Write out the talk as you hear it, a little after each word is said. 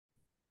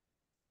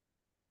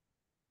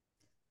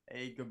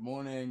Hey, good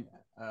morning.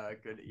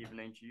 Good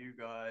evening to you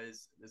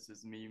guys. This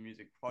is Me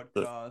Music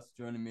Podcast.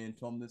 Joining me and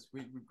Tom this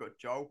week, we've got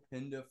Joel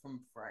Pinder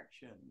from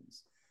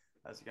Fractions.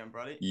 How's it going,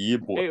 buddy? Yeah,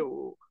 boy.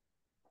 Ew.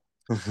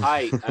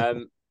 Hi,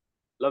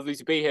 lovely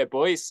to be here,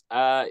 boys.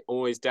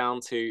 Always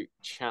down to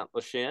chat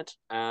the shit.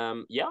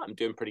 Yeah, I'm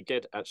doing pretty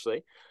good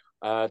actually.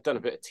 Done a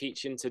bit of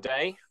teaching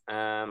today,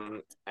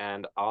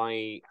 and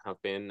I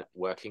have been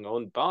working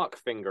on bark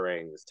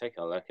fingerings. Take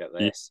a look at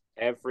You, this.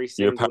 Every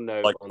you're single apparently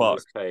note like on Buck.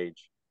 this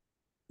page.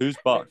 Who's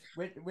Which Buck?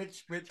 which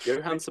which which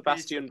Johann which piece of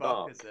Sebastian Bach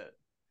Bach. is it?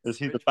 Is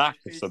he the Which back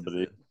of piece is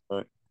somebody? it?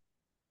 Right.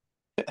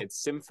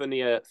 It's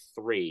Symphonia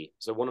 3.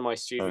 So one of my Right.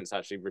 students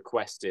actually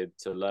requested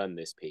to learn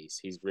this piece.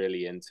 He's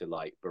really into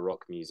like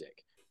Baroque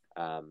music.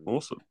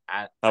 Awesome.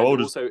 And, How and old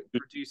is also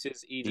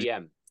produces he?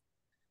 EDM.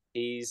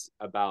 He's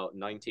about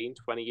 19,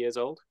 20 years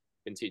old.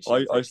 Been teaching I,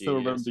 him for I a few still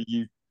years. remember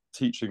you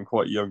teaching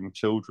quite young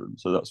children,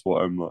 so that's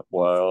why I'm like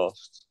why I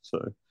asked. So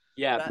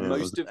Yeah, That yeah, is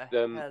most of a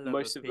them hell of a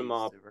most of them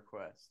piece are to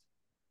request.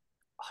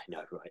 I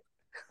know, right?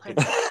 I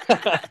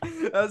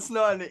know. That's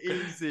not an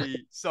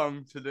easy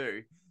song to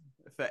do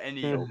for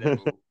any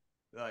level.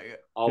 Like,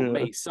 Oh yeah.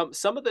 mate,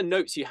 some of the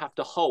notes you have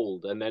to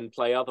hold and then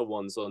play other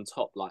ones on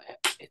top. Like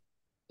it's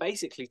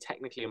basically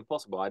technically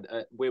impossible.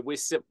 We're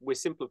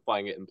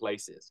simplifying it in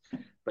places,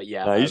 but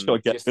yeah, No, you just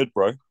gotta get just good,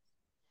 bro.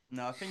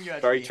 no, I think you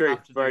very actually true,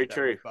 have to do very that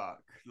true. with Bach.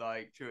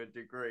 Like, to a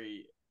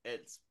degree,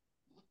 it's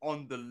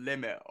on the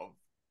limit of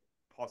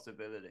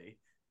possibility.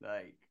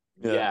 Like,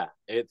 Yeah,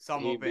 Yeah,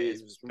 some of it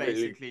is he's really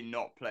basically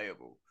not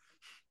playable.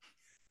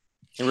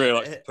 he really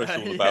likes to push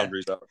all the Yeah.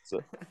 boundaries out.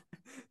 So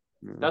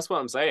yeah. That's what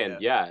I'm saying.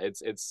 Yeah. Yeah,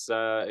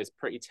 it's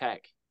pretty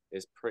tech.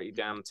 It's pretty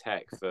damn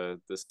tech for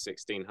the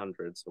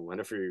 1600s or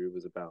whenever it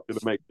was about.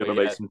 But gonna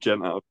make yeah, some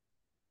gent out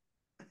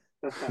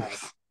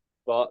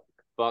Bach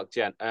Bach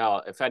Gent.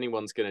 Oh, if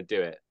anyone's gonna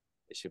do it,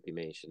 it should be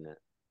me, shouldn't it?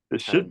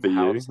 It should be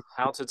you.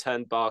 How to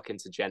turn Bach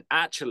into Gent.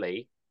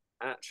 Actually,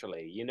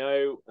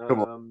 Come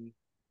on,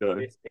 go.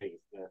 this piece.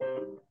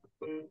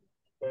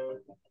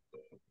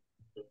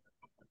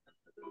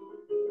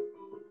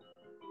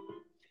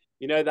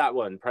 You know that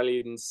one,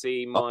 Prelude in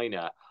C Oh,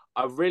 minor.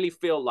 I really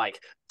feel like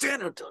Yeah,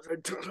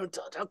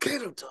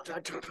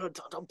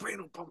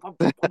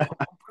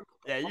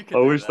 you I can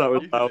do wish that that.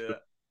 was You can do louder.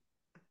 that.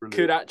 could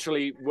Brilliant.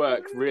 actually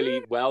work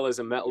really well as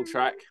a metal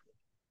track.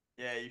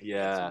 Yeah, you can get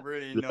Yeah, some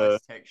really Yeah,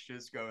 nice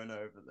textures going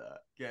over that.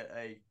 Get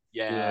a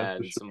yeah, yeah, for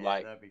and sure. some Yeah,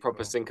 like that'd be proper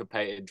cool.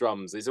 syncopated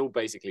drums. It's all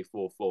basically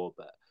 4/4,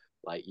 but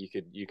like you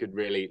could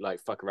really like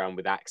fuck around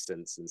with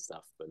accents and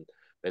stuff, and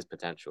there's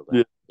potential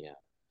Yeah, there. Yeah,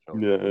 sure.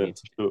 yeah, We yeah, need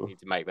to for sure. need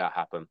to make that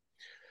happen.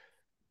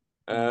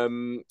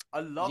 Mm. I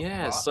love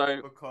Yeah. Bach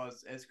So,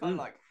 because it's kind of mm,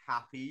 like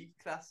happy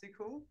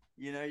classical.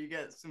 You know, you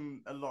get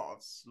a lot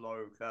of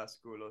slow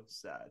classical or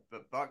sad,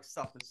 but Bach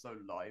stuff is so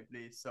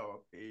lively,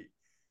 so upbeat,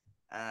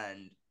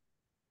 and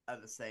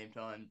at the same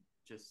time,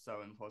 just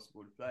so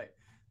impossible to play.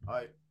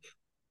 I,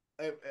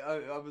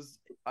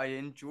 I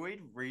enjoyed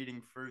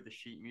reading through the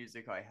sheet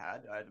music I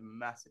had. I had a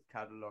massive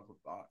catalog of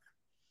Bach,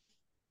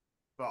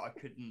 but I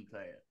couldn't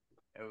play it.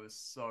 It was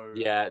so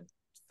yeah,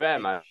 fair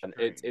man.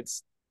 It's extreme.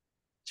 it's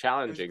It was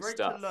challenging great to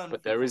stuff, learn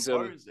but for there is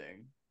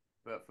composing,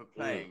 but for mm,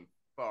 playing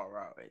far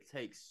out, it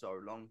takes so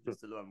long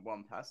just to learn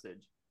one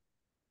passage.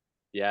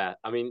 yeah.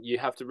 I mean, you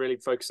have to really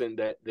focus in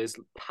there. There's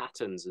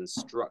patterns and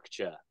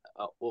structure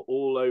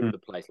all over Mm. the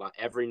place. Like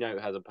every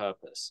note has a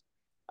purpose,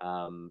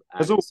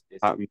 There's and always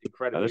it's patterns.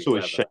 incredibly There's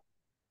always clever. shape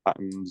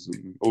patterns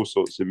and all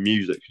sorts of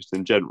music just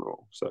in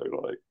general. So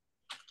like,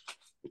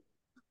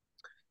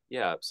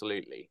 Yeah,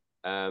 absolutely.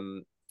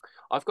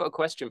 I've got a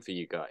question for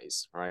you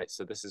guys, right?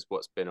 So this is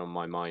what's been on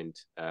my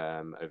mind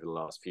over the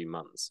last few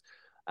months.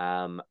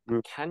 mm,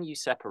 Can you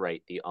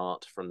separate the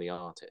art from the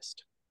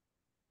artist?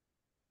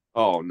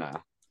 oh nah.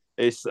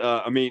 It's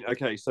I mean,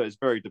 okay, so it's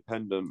very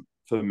dependent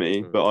for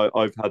me, Mm. but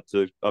I've had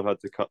to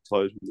cut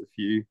ties with a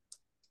few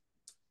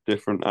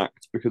different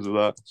acts because of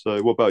that.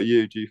 So what about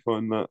you? Do you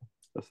find that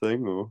a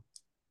thing or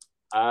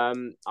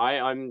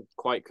I'm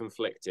quite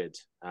conflicted,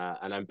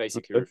 and I'm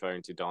basically okay?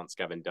 referring to Dance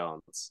Gavin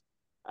Dance,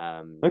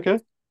 um, Okay.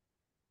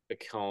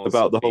 because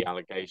About of the the whole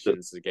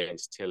allegations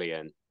against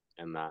Tillian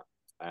and that.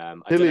 I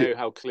don't Hilly. know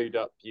how clued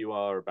up you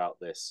are about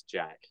this,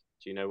 Jack.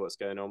 Do you know what's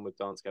going on with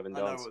Dance Gavin I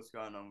know Dance? what's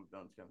going on with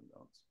Dance Gavin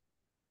Dance.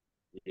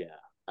 Yeah.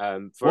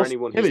 For What's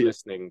anyone who's Hilly?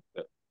 listening,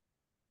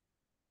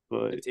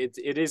 Like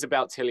it is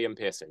about Tillian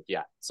Pearson.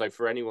 Yeah. So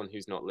for anyone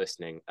who's not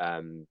listening,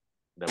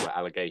 there were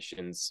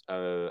allegations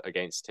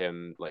against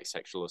him, like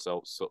sexual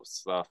assault sort of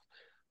stuff,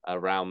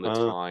 around the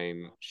uh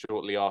time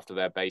shortly after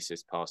their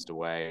bassist passed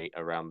away.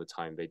 Around the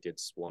time they did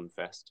Swan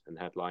Fest and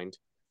headlined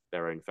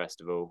their own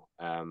festival,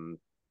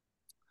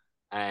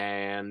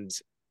 and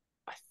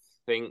I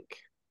think,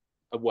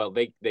 well,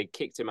 they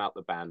kicked him out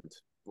the band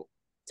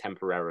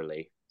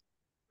temporarily,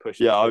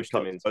 yeah, I've pushed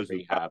him cut into ties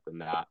with that. rehab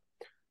and that.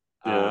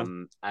 Yeah.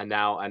 And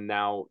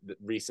now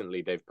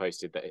recently they've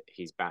posted that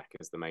he's back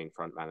as the main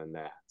frontman and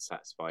they're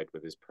satisfied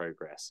with his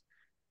progress.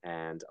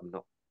 And I'm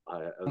not,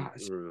 I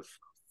That's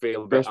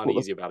feel a bit stressful.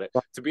 uneasy about it.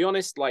 To be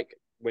honest, like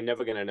we're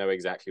never going to know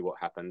exactly what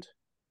happened.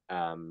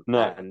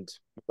 No, And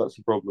that's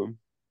the problem.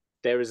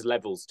 there is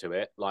levels to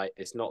it. Like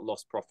it's not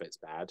lost profits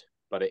bad,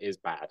 but it is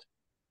bad.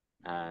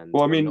 And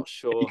Well, I I'm mean, not any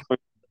sure. kind of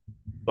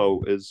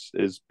assault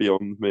is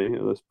beyond me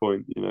at this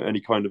point. You know,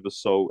 any kind of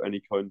assault,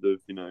 any kind of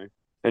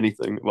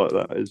anything like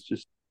that is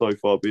just so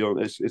far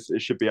beyond.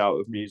 It should be out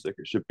of music.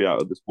 It should be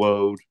out of this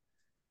world.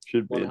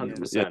 Should be One in hundred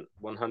yeah. percent,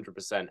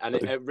 100%, and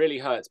So, it really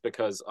hurts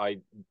because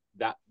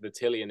the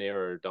Tillian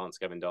era of Dance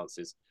Gavin Dance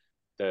is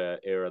the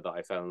era that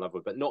I fell in love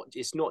with, but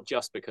it's not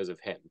just because of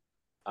him.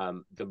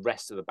 The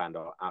rest of the band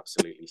are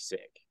absolutely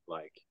sick,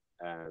 like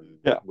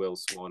yeah, Will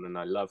Swan, and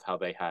I love how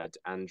they had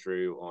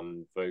Andrew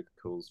on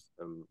vocals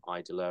from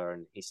Idola,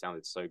 and he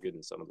sounded so good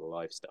in some of the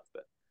live stuff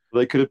that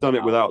they could they have done put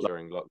it out without that.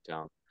 during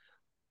lockdown.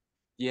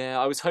 Yeah,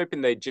 I was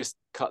hoping they'd just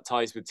cut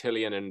ties with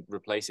Tillian and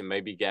replace him.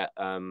 Maybe get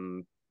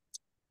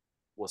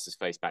what's his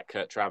face back,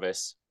 Kurt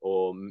Travis,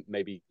 or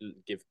maybe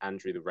give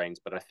Andrew the reins.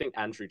 But I think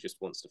Andrew just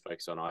wants to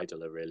focus on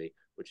Idola, really,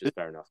 which is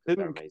fair enough because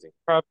they're Didn't amazing.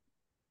 Travis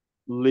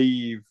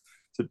leave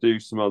to do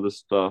some other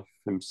stuff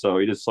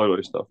himself? He did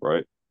solo stuff,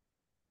 right?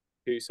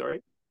 Who?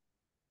 Sorry.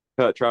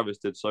 Kurt Travis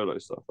did solo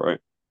stuff, right?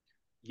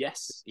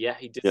 Yes, yeah,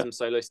 he did Yeah. some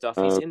solo stuff.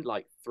 He's in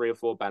like 3 or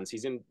 4 bands.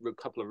 He's in a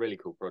couple of really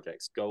cool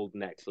projects, Gold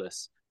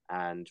Necklace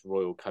and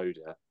Royal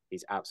Coda.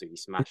 He's absolutely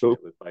smashing Cool.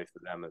 it with both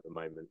of them at the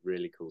moment.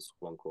 Really cool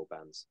swancore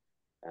bands.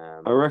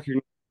 I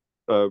reckon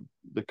the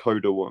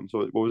Coda one. So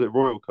what was it?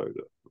 Royal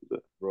Coda? Was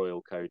it?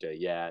 Royal Coda,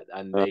 yeah,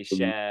 and they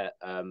share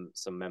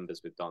some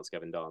members with Dance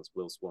Gavin Dance.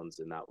 Will Swan's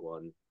in that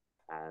one,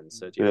 and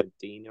Sergio Yeah,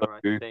 Medina,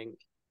 I think.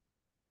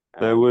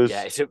 there was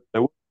Yeah, it's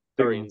there was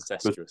a very thing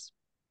incestuous.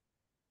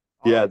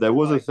 yeah, I there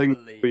was a like to thing.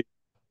 believe.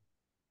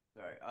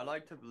 Sorry, I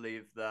like to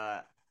believe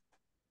that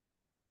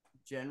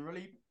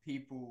generally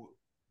people,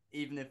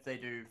 even if they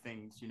do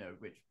things,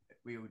 which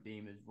we would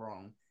deem as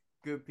wrong,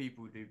 good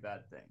people do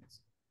bad things.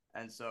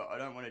 And so I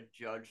don't want to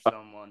judge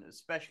someone,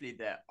 especially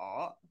their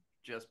art,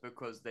 just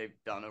because they've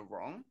done a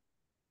wrong,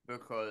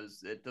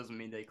 because it doesn't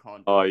mean they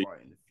can't do it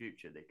right in the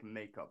future. They can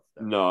make up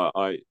for that. No,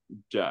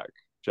 Jack,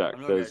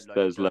 I'm not there's gonna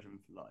levels judge them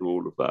for life. to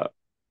all of that.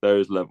 There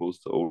is levels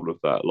to all of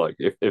that. Like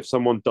if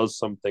someone does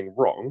something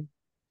wrong,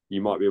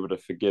 you might be able to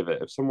forgive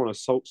it. If someone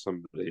assaults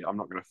somebody, I'm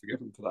not going to forgive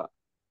them for that.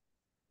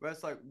 Where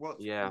it's like,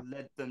 what's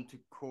led them to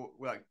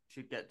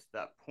to get to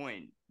that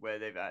point where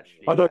they've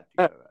actually I don't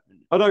had to care. go out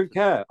I don't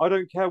care. I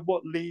don't care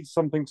what leads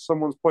something to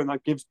someone's point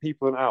that gives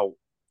people an out.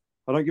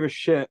 I don't give a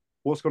shit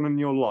what's gone on in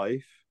your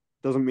life.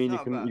 Doesn't mean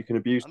you can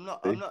abuse. I'm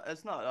not.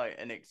 It's not like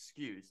an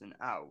excuse, an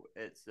out.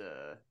 It's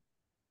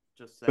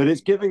just saying. But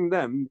it's giving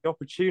them the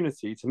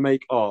opportunity to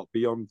make art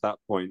beyond that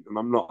point, and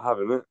I'm not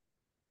having it.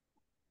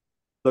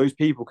 Those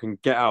people can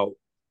get out.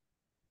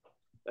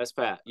 That's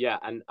fair, yeah,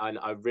 and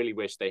I really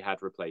wish they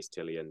had replaced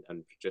Tilly and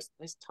just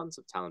there's tons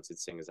of talented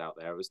singers out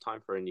there. It was time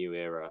for a new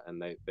era,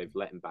 and they've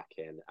let him back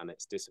in, and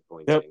it's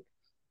disappointing.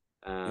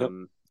 Yep.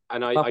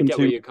 And I get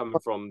where you're coming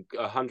from,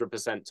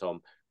 100%,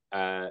 Tom.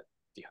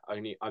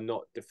 I'm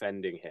not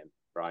defending him,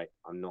 right?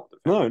 I'm not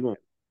defending him.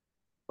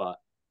 But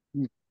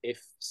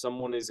if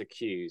someone is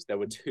accused, there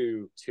were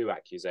two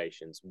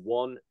accusations.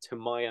 One, to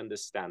my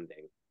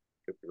understanding,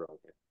 could be wrong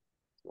here.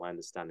 To my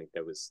understanding,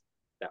 there was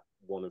that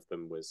one of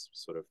them was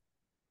sort of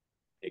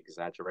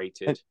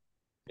exaggerated.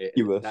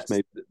 That's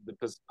maybe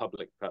the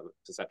public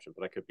perception,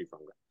 but I could be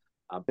wrong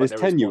there. But it's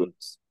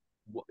tenuous.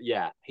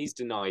 He's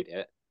denied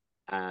it,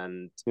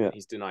 and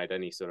he's denied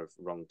any sort of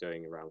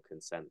wrongdoing around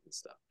consent and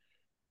stuff.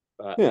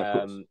 But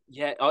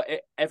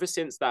ever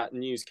since that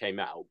news came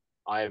out,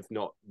 I have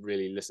not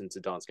really listened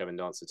to Dance Gavin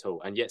Dance at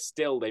all, and yet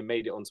still they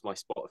made it onto my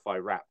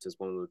Spotify Wrapped as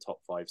one of the top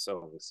 5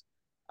 songs.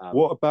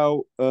 What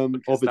about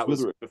because that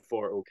was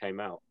before it all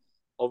came out.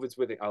 Ovid's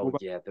with it. Oh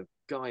yeah, the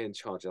guy in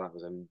charge of that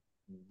was a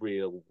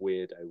real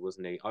weirdo,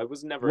 wasn't he? I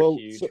was never a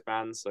huge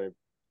fan, so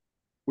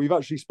we've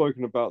actually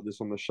spoken about this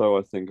on the show,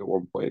 I think, at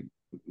one point.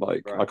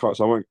 Like I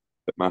won't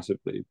it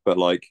massively, but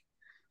like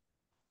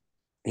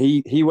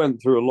he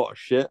went through a lot of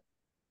shit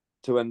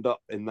to end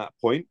up in that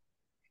point.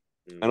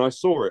 And I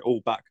saw it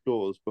all back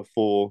doors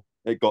before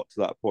it got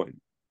to that point.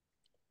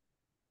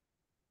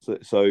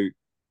 So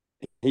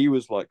he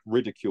was like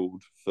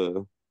ridiculed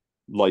for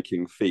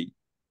liking feet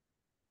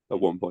at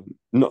one point.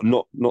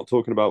 Not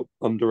talking about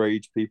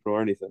underage people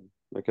or anything.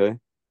 Okay,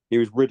 he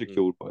was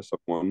ridiculed by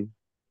someone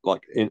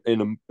like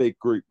in a big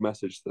group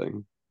message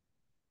thing.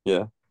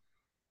 Yeah.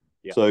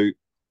 So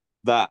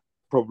that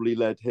probably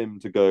led him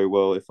to go,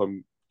 well, if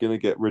I'm gonna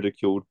get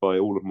ridiculed by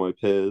all of my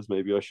peers,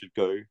 maybe I should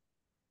go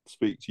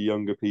speak to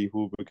younger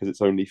people because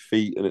it's only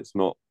feet and it's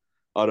not.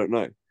 I don't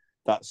know.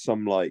 That's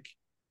some like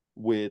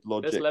weird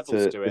logic. There's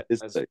levels to it.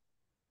 As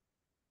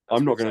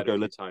I'm not going to go.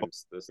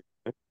 Times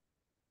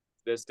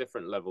there's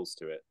different levels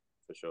to it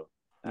for sure.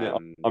 Yeah,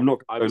 I'm not.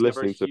 I was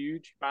never a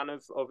huge fan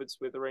of Its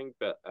Withering,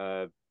 but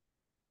so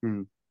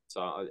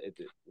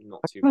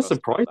not too. I'm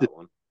surprised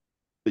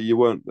that you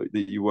weren't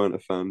a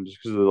fan just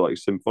because of the like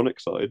symphonic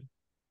side.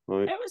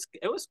 Right?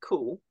 It was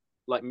cool.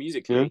 like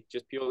musically,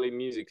 just purely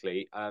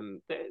musically,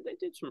 they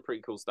did some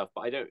pretty cool stuff,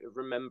 but I don't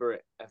remember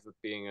it ever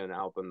being an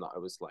album that I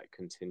was like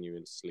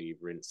continuously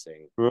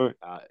rinsing. Right.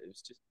 It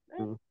was just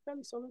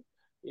fairly solid.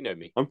 You know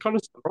me. I'm kind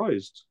of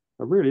surprised.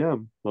 I really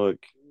am.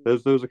 Like,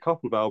 there's a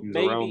couple of albums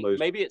around those.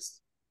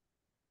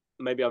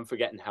 Maybe I'm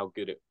forgetting how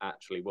good it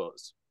actually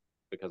was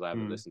because I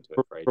haven't listened to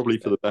it for ages. Probably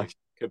for the best.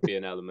 Could be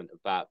an element of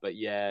that, but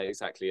yeah,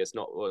 exactly. It's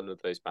not one of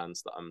those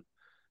bands that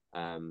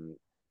I'm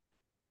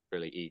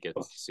really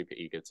super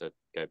eager to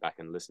go back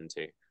and listen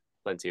to.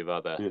 Plenty of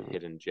other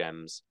hidden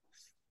gems.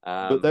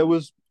 But there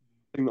was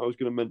a thing that I was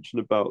going to mention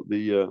about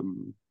the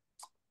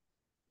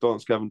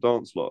Dance Gavin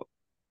Dance Lot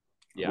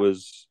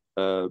was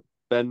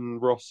Ben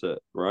Rossett,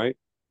 right?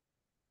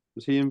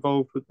 Was he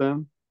involved with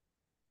them?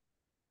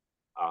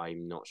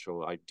 I'm not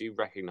sure. I do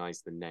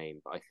recognize the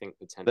name, but I think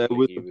potentially there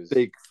was he was a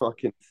big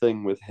fucking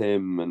thing with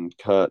him and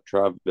Kurt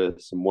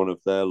Travis and one of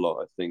their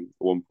lot, I think,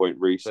 at one point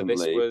recently.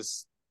 So this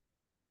was,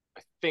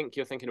 I think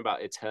you're thinking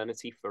about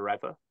Eternity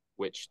Forever,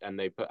 and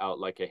they put out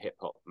like a hip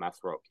hop math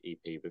rock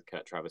EP with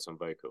Kurt Travis on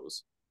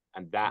vocals.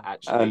 And that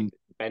actually,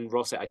 Ben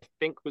Rossett, I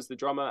think, was the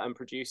drummer and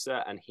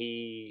producer, and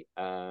they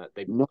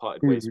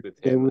parted ways with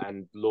him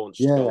and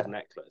launched Gold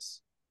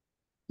Necklace.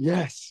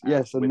 Yes,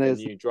 and there's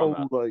a new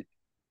drummer.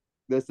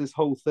 There's this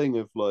whole thing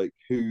of like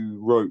who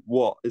wrote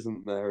what,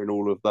 isn't there, and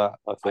all of that.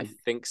 I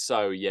think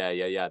so.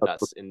 Yeah.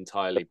 That's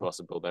entirely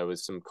possible. There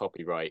was some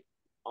copyright.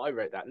 I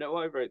wrote that. No,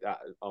 I wrote that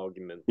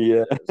argument.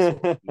 Yeah,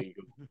 sort of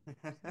legal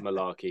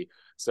malarkey.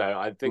 So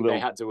I think they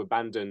had to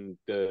abandon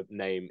the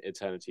name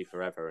Eternity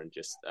Forever and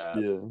just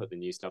put the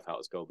new stuff out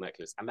as Gold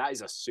Necklace. And that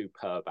is a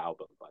superb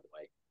album, by the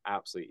way.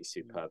 Absolutely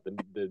superb.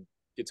 The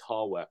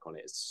guitar work on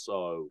it is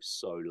so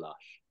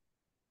lush.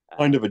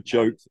 Kind of a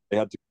joke. They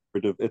had to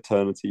get rid of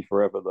Eternity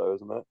Forever, though,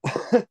 isn't it?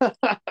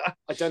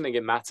 I don't think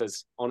it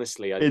matters.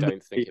 Honestly, I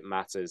don't think it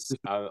matters.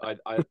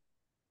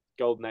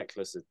 Gold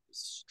Necklace is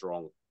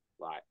strong.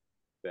 Like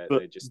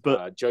they're just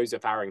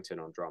Joseph Arrington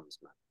on drums,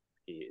 man.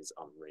 He is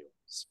unreal.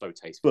 So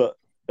tasteful.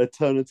 But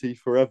Eternity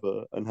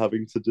Forever and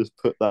having to just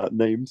put that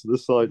name to the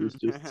side is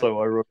just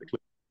so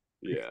ironically.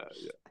 Yeah.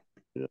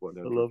 100%, I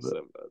love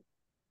it.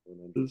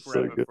 Man. It's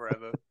forever, so good.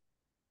 forever.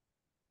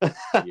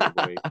 Yeah,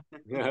 boy.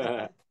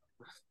 Yeah.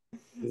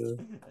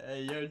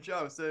 Hey, yo,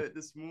 Joe. So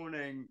this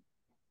morning,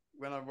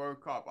 when I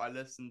woke up, I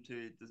listened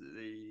to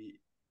the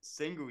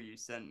single you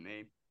sent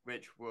me,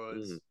 which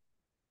was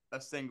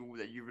a single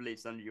that you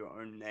released under your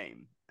own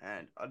name,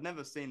 and I'd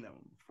never seen that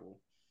one before,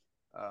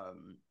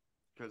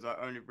 because I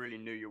only really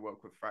knew your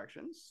work with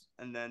Fraktions,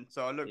 and then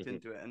so I looked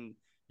into it, and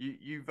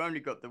you've only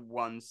got the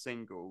one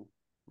single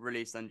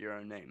released under your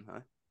own name,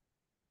 huh?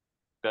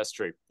 That's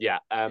true. Yeah.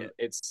 It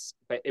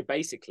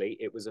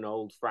was an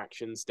old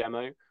Fraktions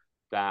demo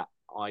that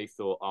I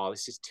thought,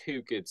 this is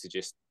too good to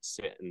just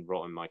sit and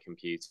rot on my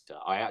computer.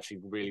 I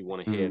actually really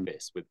want to hear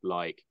this with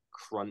like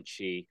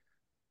crunchy,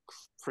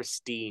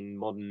 pristine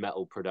modern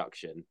metal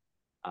production.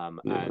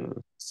 And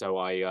so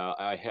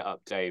I hit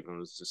up Dave and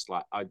was just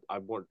like, I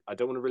don't want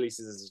to release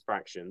this as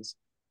Fraktions,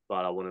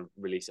 but I want to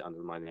release it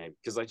under my name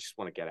because I just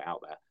want to get it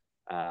out there.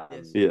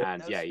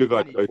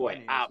 Your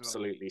boy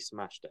absolutely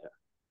smashed it.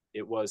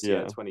 It was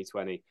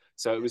 2020.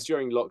 So it was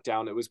during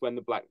lockdown. It was when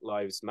the Black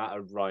Lives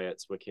Matter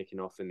riots were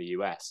kicking off in the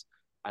US,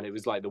 and it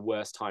was like the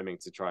worst timing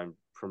to try and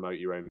promote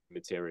your own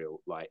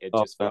material. Like it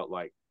just felt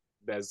like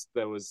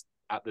there was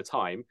at the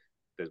time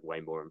there's way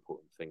more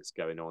important things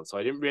going on. So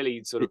I didn't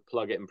really sort of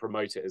plug it and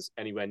promote it as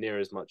anywhere near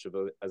as much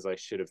as I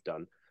should have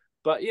done.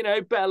 But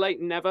better late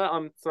than never.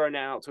 I'm throwing it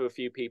out to a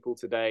few people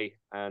today,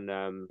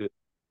 and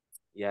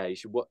you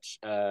should watch.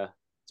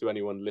 To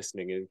anyone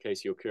listening, in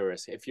case you're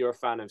curious, if you're a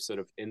fan of sort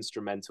of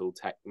instrumental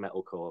tech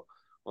metalcore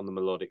on the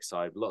melodic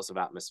side, lots of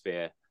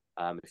atmosphere.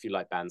 If you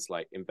like bands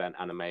like Invent,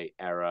 Animate,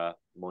 Error,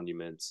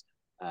 Monuments,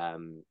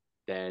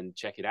 then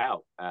check it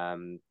out.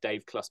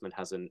 Dave Klussman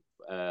has an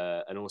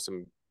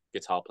awesome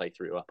guitar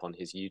playthrough up on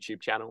his YouTube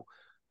channel,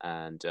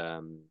 and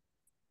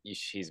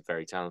he's a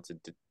very talented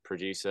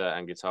producer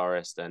and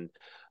guitarist, and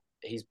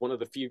he's one of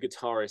the few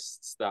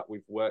guitarists that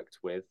we've worked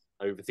with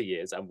over the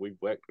years, and we've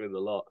worked with a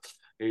lot,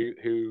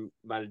 who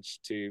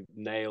managed to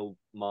nail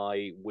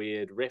my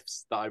weird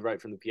riffs that I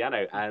wrote from the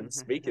piano. And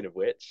speaking of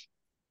which,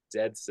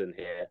 Dedson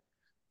here,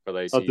 for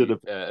those of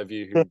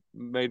you who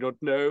may not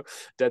know,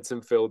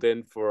 Dedson filled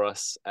in for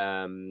us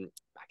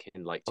back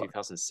in like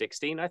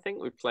 2016, I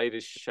think. We played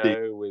a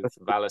show with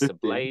Valis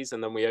Ablaze,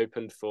 and then we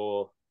opened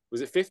for,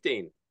 was it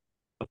 15?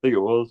 I think it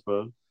was,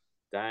 man.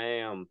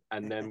 Damn.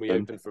 And then we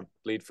opened for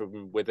Bleed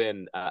From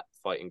Within at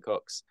Fighting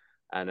Cocks.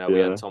 And we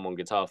had Tom on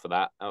guitar for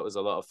that. That was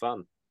a lot of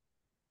fun.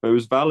 It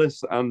was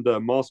Valis and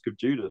Mask of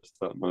Judas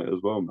that night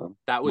as well, man.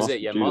 That was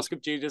Mask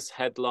of Judas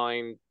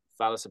headline,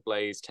 Valis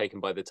Ablaze,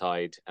 Taken by the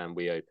Tide, and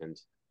we opened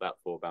that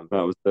 4-band.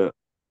 That was it.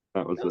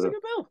 That was a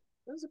good bill.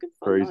 That was a good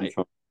fun crazy night.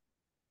 time.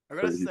 I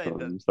gotta say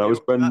that was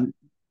when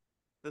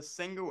the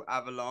single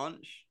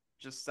Avalanche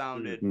just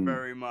sounded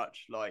very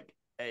much like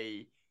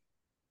a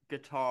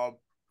guitar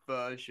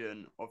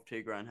version of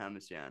Tigran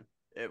Hamasyan.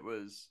 It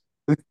was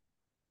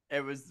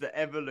the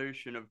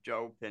evolution of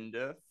Joel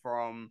Pinder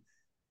from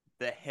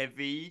the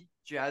heavy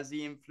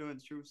jazzy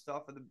influential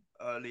stuff of the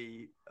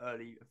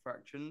early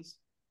Fractions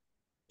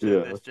to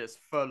Yeah. this just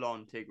full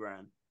on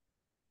Tigran.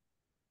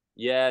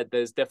 Yeah,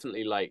 there's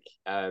definitely like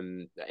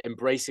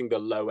embracing the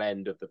low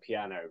end of the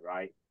piano,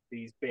 right?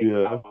 These big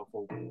Yeah.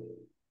 powerful,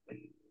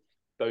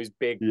 those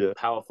big Yeah.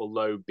 powerful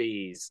low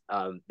Bs.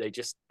 They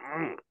just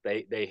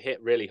they hit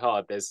really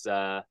hard. There's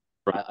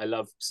I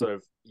love sort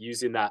of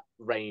using that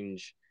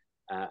range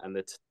and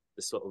the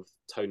sort of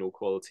tonal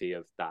quality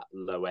of that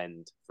low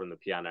end from the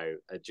piano,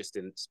 just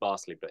in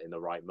sparsely but in the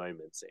right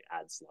moments. It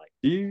adds like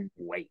Do you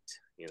weight,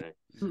 you know.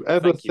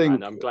 ever Thank you, think?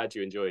 man. I'm glad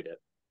you enjoyed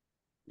it.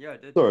 Yeah, I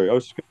did. Sorry, I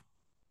was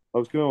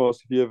going to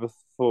ask if you ever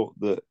thought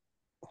that,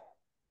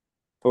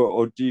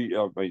 or do you?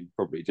 I mean,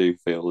 probably do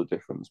feel the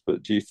difference,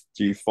 but do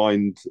you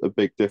find a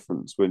big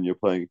difference when you're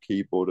playing a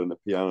keyboard and a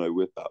piano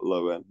with that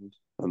low end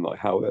and like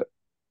how it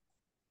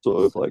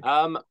sort of like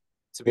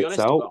To be hits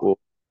honest, out? Or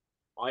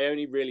I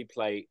only really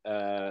play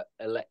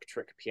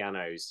electric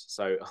pianos,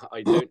 so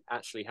I don't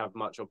actually have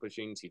much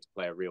opportunity to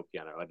play a real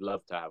piano. I'd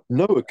love to have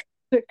no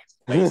acoustic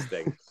space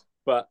thing,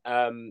 but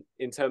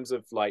in terms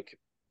of like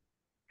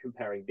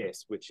comparing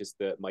this, which is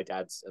my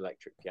dad's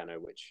electric piano,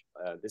 which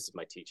this is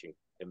my teaching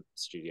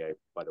studio,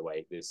 by the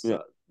way. This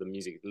Yeah.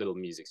 the little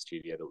music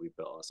studio that we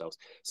built ourselves.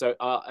 So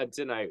I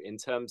don't know, in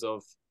terms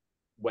of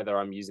whether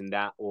I'm using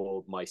that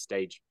or my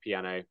stage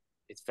piano,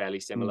 it's fairly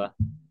similar.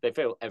 They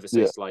feel ever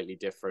so slightly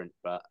different,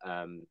 but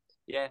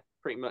yeah,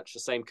 pretty much the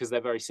same because they're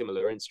very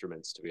similar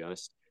instruments, to be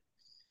honest.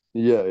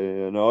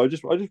 Yeah. No, I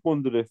just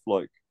wondered if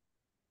like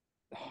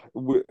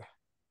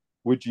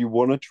would you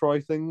want to try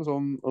things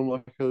on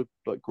like a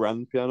like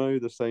grand piano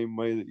the same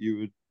way that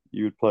you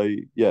would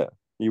play? Yeah,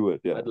 you would.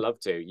 Yeah, I'd love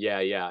to.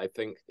 Yeah. I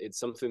think it's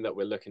something that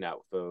we're looking at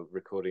for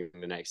recording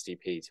the next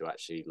EP, to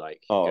actually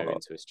like go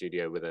into a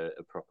studio with a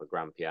proper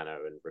grand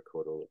piano and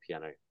record all the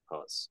piano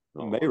parts.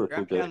 Miracle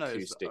Grand did.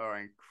 pianos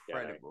are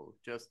incredible.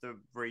 Just the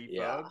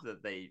reverb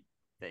that they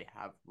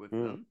have with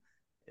them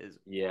is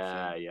awesome.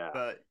 Yeah.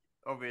 But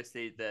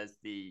obviously, there's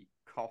the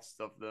cost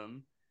of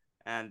them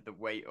and the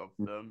weight of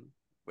them,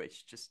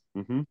 which just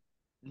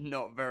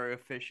not very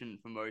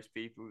efficient for most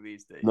people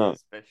these days,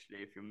 especially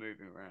if you're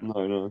moving around.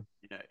 No.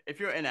 You know, if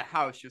you're in a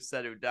house you're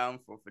settled down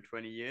for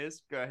 20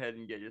 years, go ahead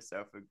and get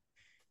yourself a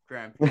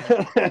grand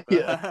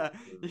piano.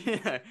 You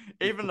know,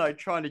 even like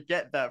trying to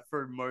get that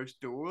through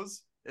most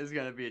doors is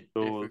going to be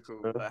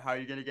difficult. Like, how are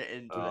you going to get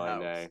into the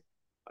house?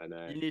 I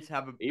know. You need to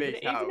have a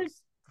big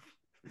house.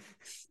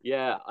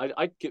 Yeah,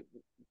 I'd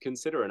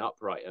consider an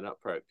upright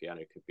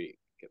piano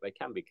they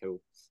can be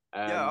cool.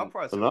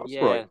 Uprights.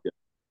 Yeah.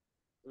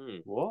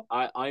 What?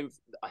 I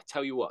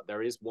tell you what,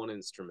 there is one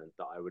instrument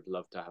that I would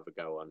love to have a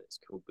go on. It's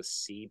called the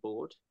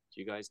C-board.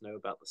 Do you guys know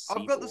about the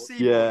C-board? I've got the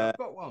C-board. Yeah. I've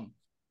got one.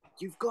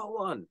 You've got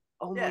one?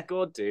 Oh my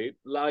god, dude.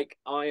 Like,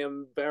 I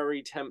am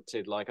very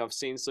tempted. Like, I've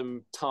seen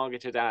some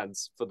targeted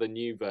ads for the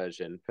new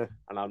version,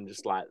 and I'm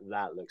just like,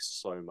 that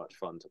looks so much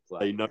fun to play.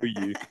 They know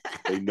you.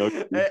 They know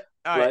you.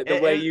 Like,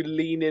 the way you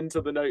lean into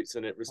the notes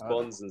and it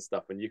responds and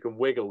stuff, and you can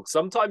wiggle.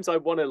 Sometimes I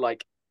want to,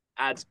 like,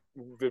 add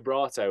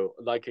vibrato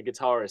like a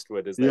guitarist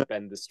would as they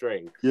bend the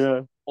string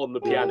on the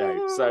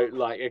piano. So,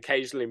 like,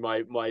 occasionally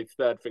my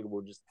third finger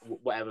will just,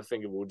 whatever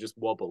finger will just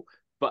wobble.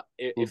 But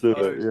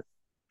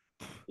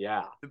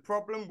the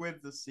problem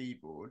with the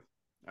C-board,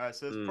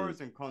 so there's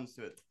pros and cons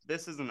to it.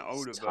 This is an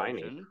older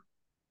version.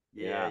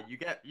 Yeah,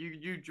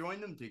 you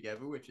join them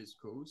together, which is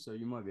cool. So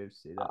you might be able to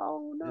see that.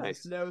 Oh, nice. There's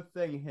this little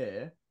thing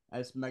here, and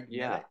it's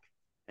magnetic,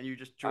 and you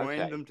just join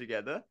them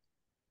together,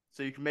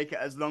 so you can make it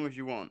as long as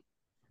you want.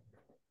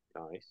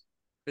 Nice.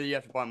 But you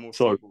have to buy more.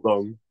 So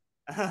long.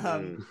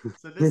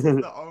 So this is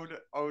the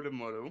older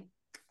model,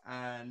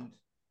 and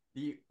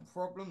the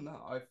problem that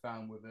I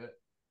found with it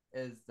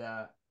is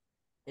that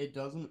it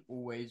doesn't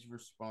always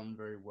respond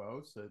very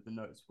well, so the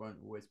notes won't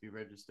always be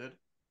registered.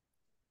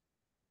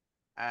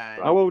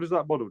 And how old is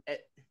that model?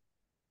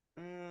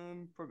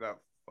 For about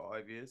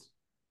 5 years.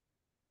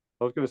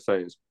 I was going to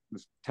say it's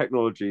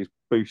technology is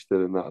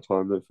boosted in that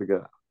time. Don't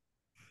forget.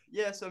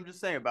 Yeah, so I'm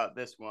just saying about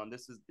this one.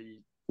 This is the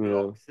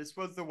blocks. This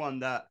was the one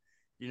that,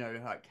 you know,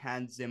 like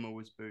Hans Zimmer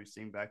was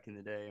boosting back in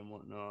the day and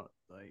whatnot.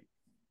 Like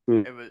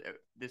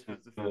this was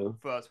the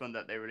first one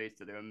that they released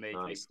that they were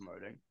majorly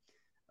promoting.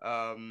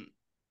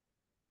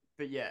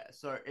 But yeah,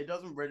 so it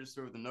doesn't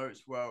register with the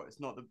notes well. It's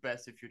not the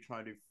best if you're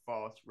trying to do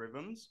fast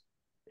rhythms.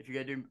 If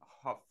you're gonna do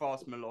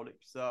fast melodic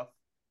stuff,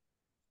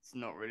 it's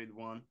not really the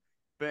one.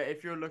 But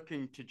if you're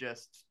looking to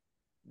just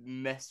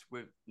mess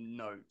with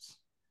notes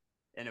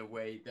in a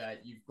way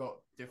that you've got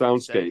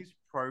different settings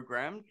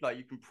programmed, like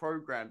you can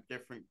program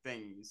different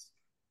things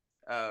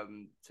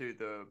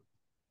to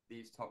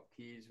these top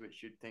keys,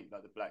 which you'd think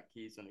like the black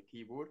keys on a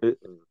keyboard,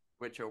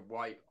 which are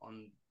white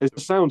on it's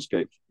a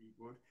soundscape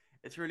keyboard.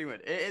 It's really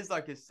weird. It is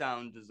like a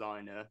sound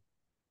designer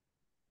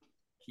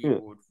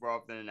keyboard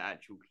rather than an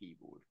actual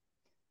keyboard.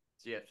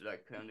 So you have to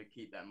like kind of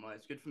keep that in mind.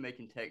 It's good for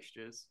making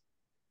textures.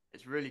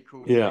 It's really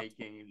cool for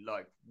making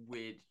like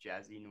weird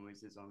jazzy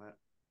noises on it.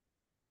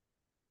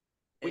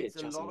 Weird it's a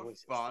jazzy lot of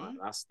noises. fun.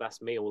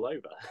 That's me all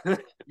over.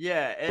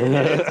 Yeah,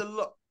 it's a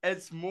lot.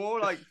 It's more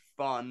like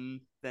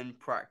fun than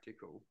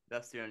practical.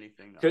 That's the only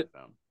thing that I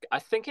found. I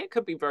think it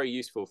could be very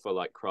useful for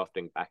like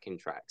crafting backing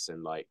tracks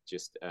and like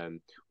just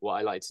what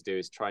I like to do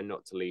is try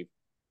not to leave.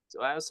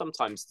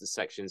 Sometimes the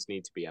sections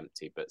need to be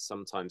empty, but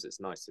sometimes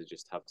it's nice to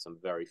just have some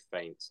very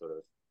faint sort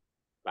of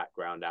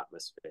background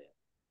atmosphere.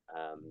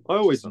 I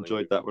always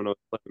enjoyed that when I was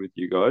playing with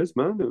you guys,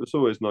 man. It was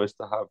always nice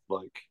to have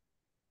like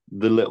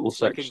the little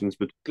it's like sections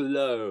a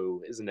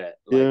glow, isn't it?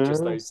 Like yeah,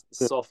 just those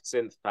yeah. soft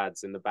synth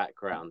pads in the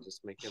background,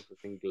 just make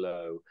everything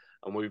glow.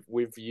 And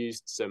we've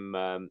used some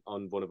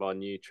on one of our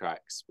new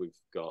tracks. We've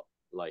got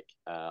like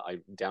I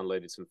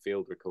downloaded some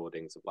field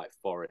recordings of like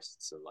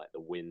forests and like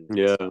the wind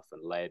and stuff,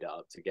 and layered it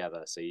up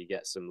together, so you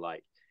get some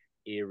like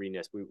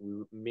eeriness.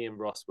 Me and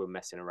Ross were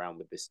messing around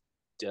with this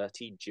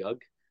dirty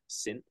jug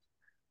synth,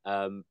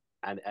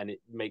 and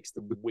it makes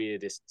the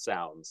weirdest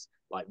sounds,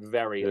 like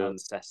very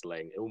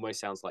unsettling. It almost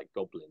sounds like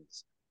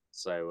goblins.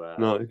 So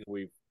No.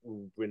 we've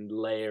been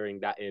layering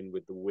that in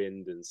with the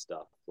wind and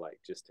stuff. Like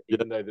just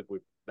even though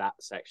that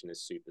section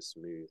is super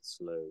smooth,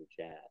 slow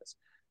jazz,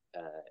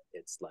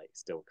 it's like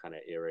still kind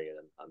of eerie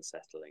and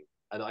unsettling.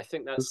 And I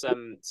think that's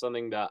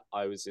something that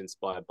I was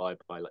inspired by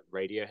like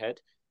Radiohead.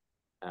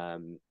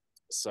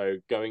 So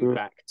going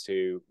back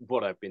to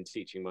what I've been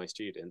teaching my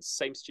students,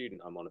 same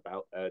student I'm on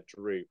about,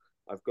 Drew.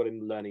 I've got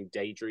him learning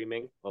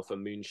daydreaming off a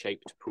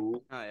moon-shaped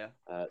pool. Oh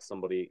yeah.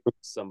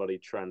 Somebody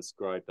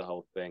transcribed the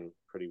whole thing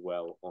pretty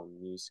well on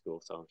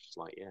MuseScore, so I was just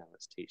like, yeah,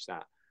 let's teach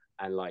that.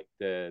 And like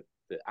the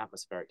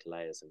atmospheric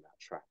layers in that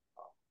track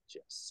are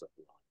just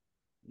sublime.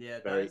 Yeah,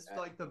 that's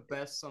like the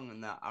best song in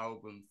that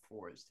album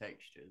for its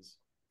textures,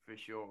 for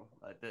sure.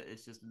 Like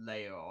it's just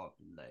layer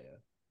after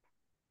layer.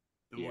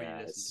 The more you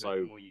listen to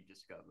it, the more you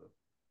discover.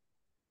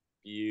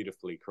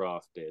 Beautifully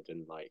crafted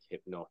and like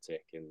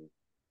hypnotic and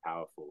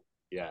powerful.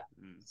 Yeah,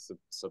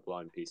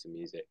 sublime piece of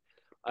music.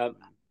 Are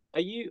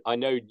you? I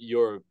know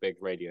you're a big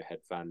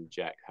Radiohead fan,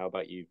 Jack. How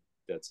about you,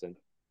 Dudson?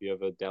 You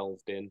ever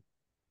delved in?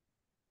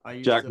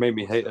 Jack made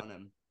me hate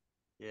him.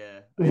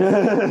 Yeah.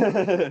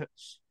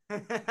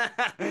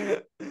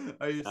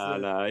 I used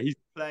to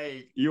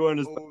play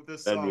all the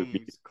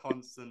songs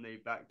constantly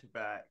back to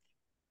back,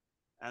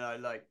 and I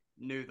like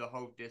knew the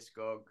whole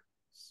discog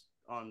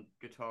on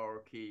guitar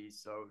or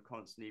keys, so I would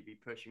constantly be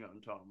pushing it on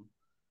Tom.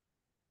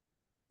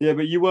 Yeah,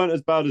 but you weren't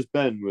as bad as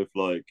Ben with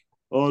like,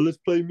 oh, let's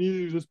play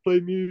Muse, let's play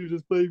Muse,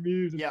 let's play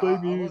Muse, let's play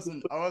Muse.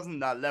 I wasn't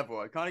that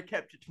level. I kind of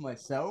kept it to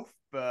myself,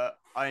 but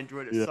I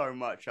enjoyed it so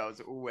much. I was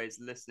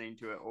always listening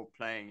to it or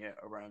playing it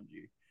around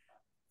you.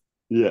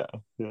 Yeah.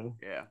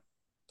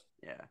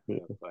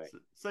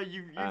 So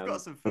you've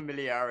got some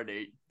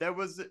familiarity. There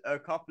was a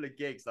couple of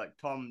gigs like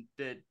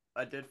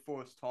I did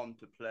force Tom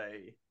to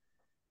play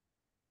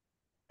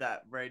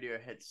that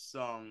Radiohead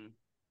song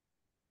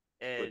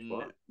in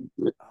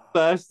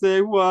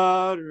Plastic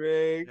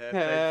Watering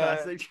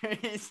Plastic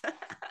Trees.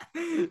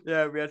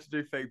 Yeah, we had to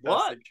do fake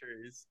plastic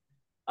trees.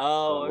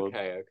 Oh,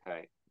 okay.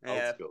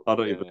 Yeah, I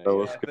don't even know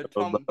what's going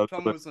on. But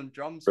Tom was on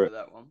drums for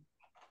that one.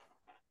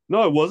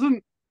 No, I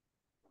wasn't.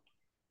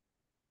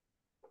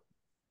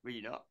 Were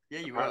you not? Yeah,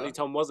 you Apparently were.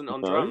 Tom wasn't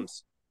on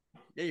drums.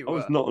 Yeah, you were. I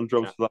was not on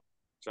drums for that.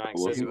 Jack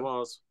says he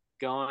was.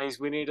 Guys,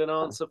 we need an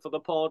answer for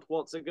the pod.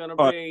 What's it gonna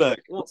be?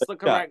 What's the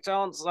correct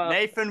answer?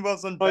 Nathan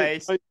was on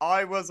bass.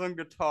 I was on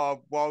guitar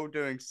while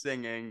doing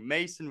singing.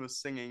 Mason was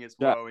singing as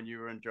well, and you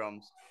were on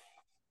drums.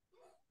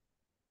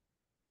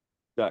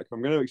 Jack,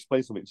 I'm going to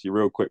explain something to you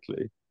real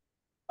quickly.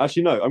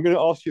 Actually, no, I'm going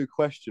to ask you a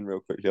question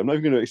real quickly. I'm not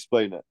even going to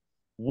explain it.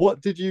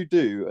 What did you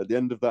do at the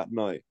end of that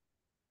night?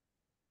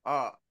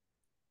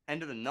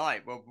 End of the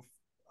night. Well,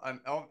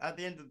 at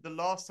the end of the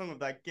last song of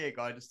that gig,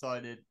 I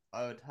decided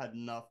I had had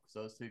enough because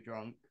I was too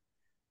drunk.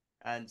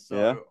 And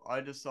so I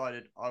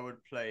decided I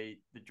would play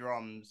the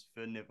drums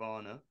for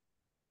Nirvana.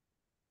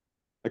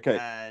 Okay.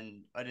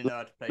 And I didn't know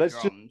how to play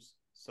drums,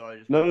 so I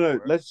just no.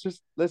 Let's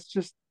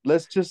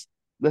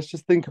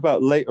just think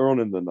about later on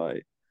in the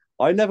night.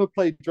 I never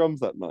played drums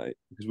that night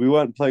because we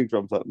weren't playing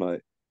drums that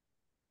night.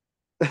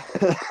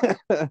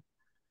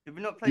 Did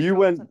we not play? You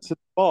went to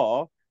the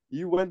bar.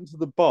 You went to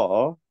the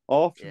bar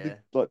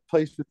after the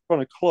place was trying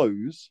to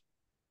close,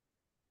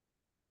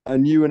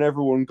 and you and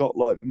everyone got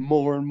like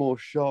more and more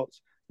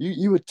shots.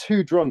 You were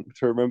too drunk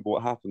to remember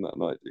what happened that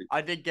night, dude.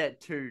 I did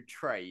get 2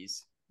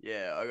 trays.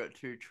 Yeah, I got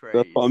 2 trays.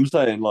 That's what I'm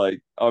saying.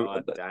 Like,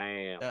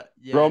 damn.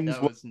 Drums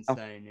that was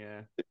insane.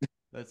 Yeah,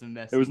 that's a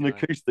messy. It was an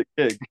acoustic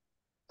gig.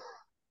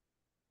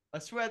 I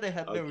swear they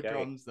had little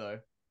drums though.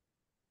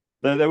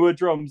 There were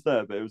drums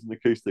there, but it was an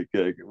acoustic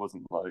gig. It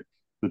wasn't like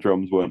the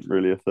drums weren't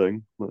really a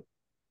thing.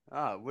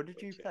 What did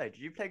you play?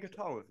 Did you play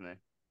guitar with me?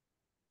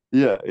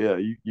 Yeah.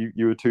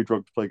 You were too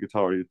drunk to play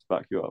guitar. I needed to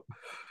back you up.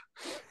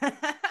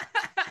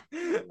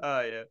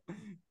 Oh yeah,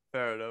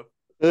 fair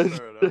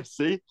enough.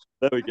 See,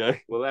 there we go.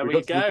 Well, there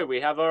we go.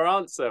 We have our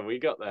answer. We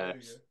got there.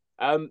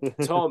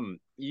 Tom,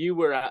 you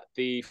were at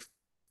the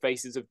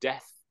Faces of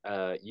Death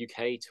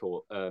UK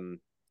tour, the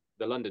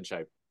London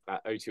show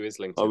at O2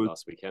 Islington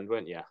last weekend,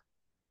 weren't you?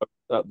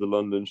 at the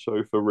London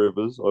show for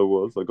Rivers.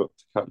 I got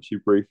to catch you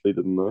briefly,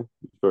 didn't I?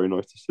 It was very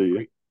nice to see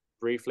you.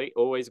 Briefly,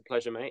 always a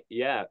pleasure, mate.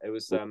 Yeah, it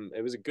was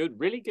a good,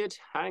 really good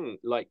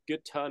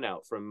good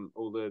turnout from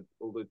all the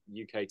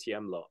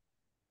UKTM lot.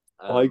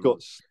 I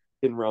got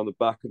in around the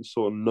back and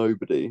saw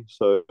nobody,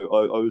 so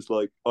I was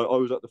like, I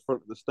was at the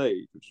front of the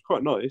stage, which was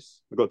quite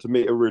nice. I got to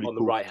meet a really on the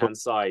cool right hand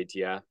side.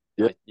 Yeah,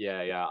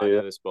 yeah, I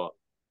know the spot.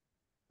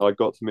 I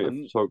got to meet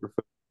a photographer.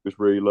 It was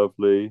really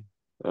lovely,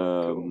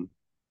 Cool.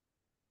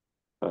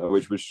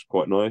 which was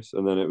quite nice.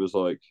 And then it was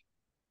like,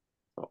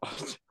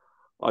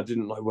 I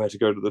didn't know where to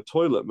go to the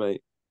toilet,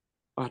 mate.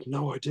 I had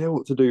no idea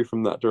what to do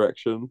from that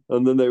direction.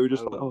 And then they were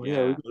just like, "Oh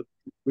yeah,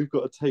 we've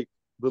got to take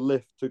the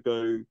lift to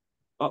go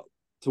up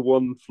to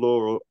one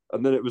floor,"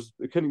 and then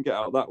it couldn't get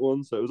out that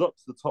one, so it was up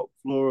to the top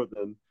floor, and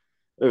then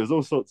it was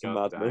all sorts of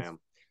madness.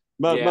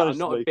 Yeah, I'm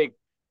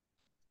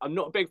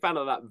not a big fan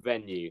of that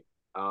venue.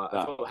 I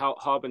thought how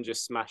Harbinger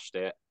smashed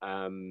it,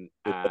 and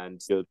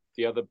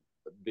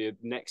the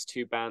next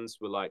two bands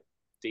were like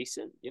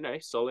decent,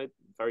 solid,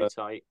 very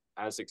tight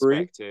as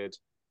expected.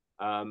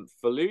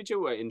 Fallujah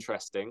were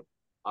interesting.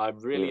 I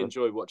really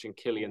enjoy watching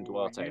Killian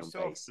Duarte on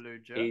bass.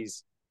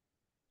 Fallujah?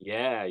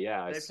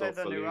 I saw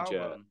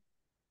Fallujah.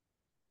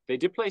 They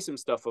did play some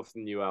stuff off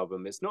the new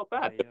album. It's not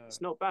bad.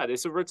 It's not bad.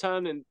 It's a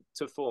return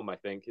to form, I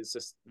think. It's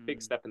just a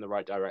big step in the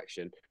right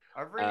direction.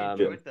 I've really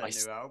enjoyed their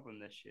new album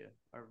this year.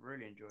 I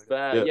really enjoyed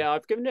it.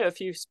 I've given it a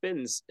few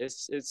spins.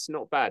 It's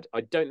not bad.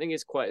 I don't think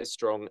it's quite as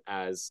strong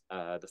as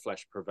The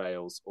Flesh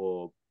Prevails,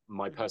 or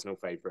my personal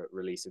favorite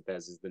release of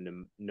theirs is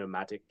the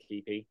Nomadic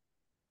EP.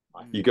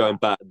 You're going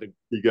back. The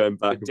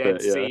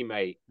Dead Sea,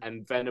 mate,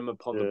 and Venom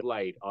Upon the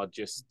Blade are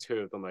just two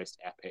of the most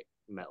epic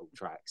metal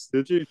tracks.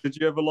 Did you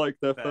ever like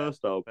their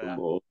first album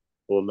or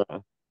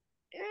no?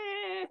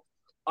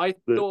 I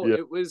thought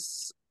it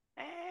was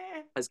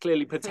there's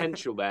clearly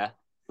potential there,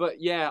 but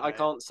I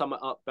can't sum it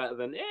up better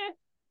than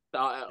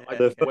I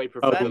way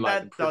prefer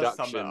like the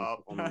production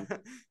on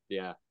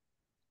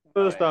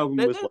First album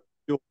was like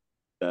Pure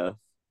Death,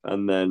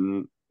 and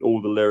then all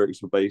the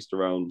lyrics were based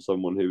around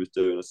someone who was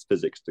doing a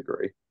physics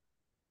degree.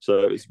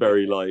 So it's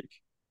very like,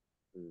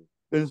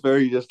 it's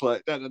very just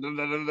like, and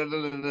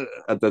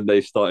then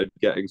they started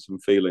getting some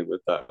feeling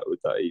with that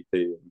EP,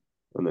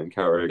 and then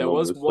carrying on. There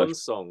was one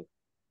song.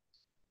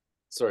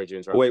 Sorry to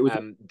interrupt. Wait, was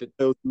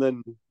it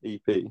then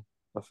EP?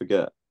 I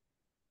forget.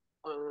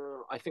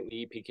 I think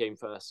the EP came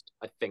first.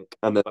 I think,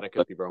 but I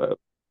could be wrong.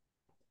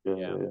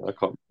 I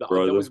can't.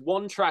 There was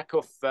one track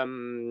off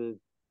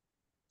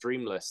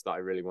Dreamless that I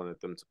really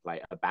wanted them to play,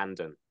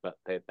 Abandon, but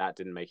that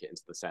didn't make it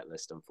into the set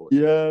list,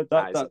 unfortunately. Yeah,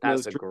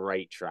 that's a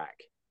great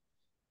track.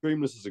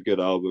 Dreamless is a good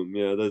album.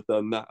 Yeah, they've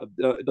done that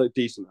a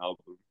decent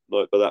album.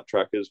 But that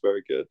track is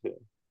very good.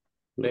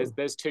 Yeah.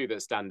 There's two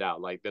that stand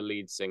out, like the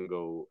lead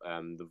single,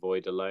 The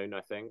Void Alone,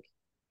 I think,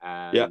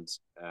 and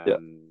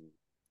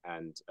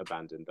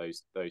Abandon.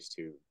 Those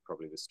two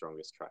probably the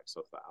strongest tracks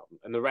off that album,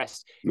 and the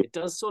rest it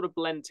does sort of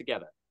blend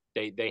together.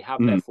 They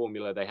have their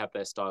formula, they have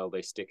their style,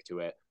 they stick to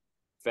it.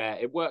 Fair,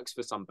 it works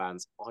for some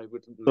bands. I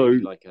would maybe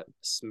like a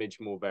smidge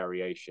more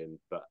variation,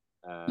 but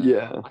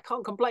I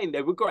can't complain.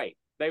 They were great.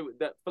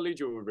 That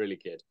Fallujah were really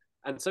good,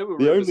 and so were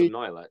Rivers of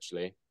Nile,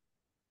 actually.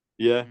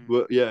 Yeah,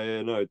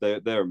 no,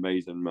 they're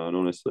amazing, man.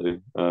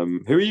 Honestly,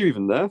 who are you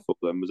even there for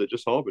them? Was it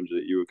just Harbinger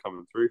that you were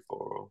coming through for?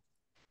 Or?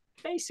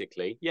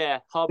 Basically,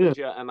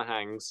 Harbinger and the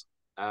Hangs.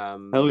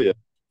 Hell yeah,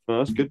 no,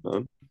 that's good,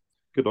 man.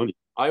 Good on you.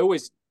 I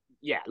always,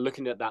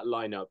 looking at that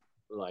lineup,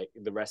 like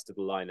the rest of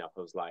the lineup,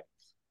 I was like,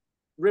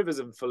 Rivers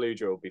and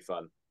Fallujah will be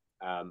fun,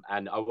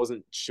 and I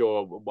wasn't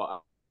sure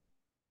what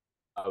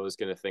I was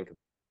going to think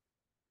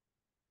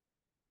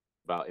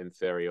about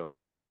Inferior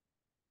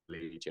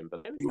Legion,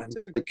 but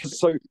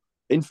so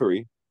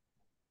Inferi,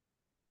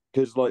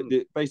 because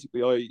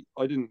basically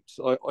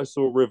I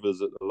saw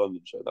Rivers at the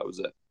London show. That was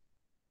it.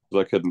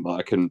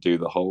 I couldn't do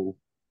the whole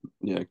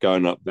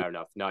going up. Fair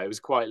enough. No, it was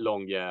quite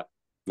long. Yeah.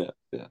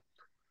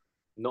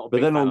 Not a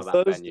big fan of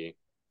that venue.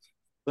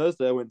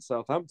 Thursday I went to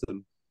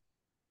Southampton.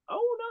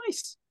 Oh,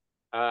 nice.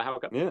 How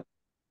come? Yeah.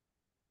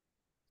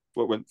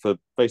 Well, went for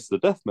Face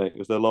of the Death, mate. It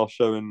was their last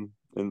show on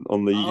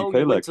the UK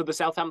leg. Went to the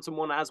Southampton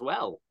one as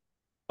well.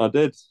 I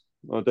did.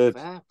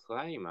 Fair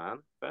play, man.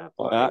 Fair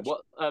play.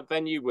 What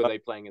venue were they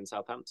playing in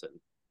Southampton?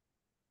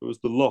 It was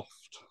the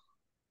Loft.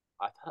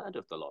 I've heard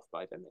of the Loft, but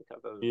I don't think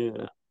I've ever been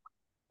there.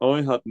 I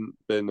hadn't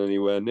been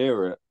anywhere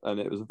near it, and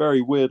it was a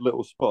very weird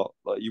little spot.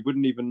 Like you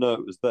wouldn't even know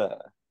it was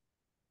there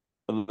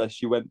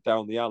unless you went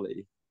down the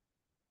alley.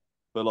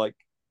 But like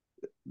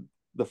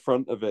the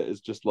front of it is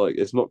just like,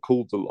 it's not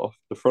called the Loft.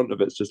 The front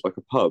of it's just like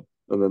a pub,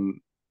 and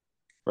then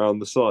around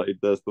the side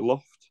there's the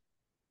Loft.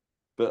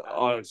 But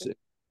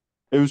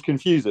it was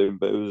confusing,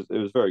 but it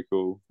was very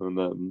cool.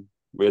 And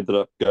we ended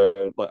up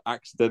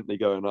accidentally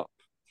going up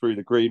through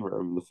the green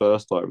room the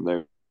first time.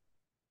 They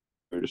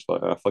were just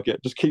like, fuck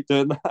it, just keep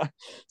doing that.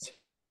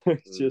 So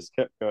just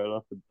kept going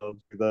up and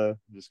down through there.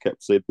 Just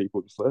kept seeing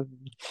people just like,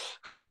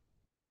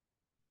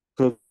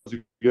 how's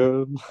it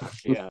going?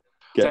 Yeah.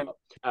 So,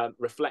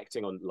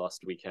 reflecting on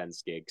last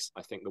weekend's gigs,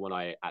 I think the one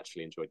I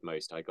actually enjoyed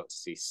most, I got to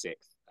see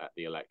Sixth at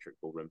the Electric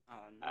Ballroom,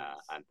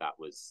 and that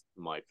was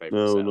my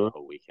favorite set of the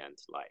whole weekend.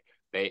 Like,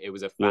 it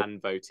was a fan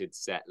voted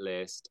set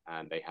list,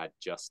 and they had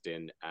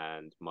Justin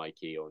and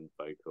Mikey on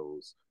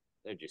vocals.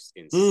 They're just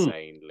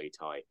insanely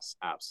tight.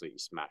 Absolutely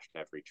smashed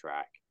every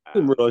track.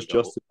 Didn't realize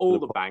Justin all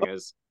the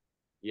bangers.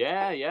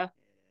 Yeah.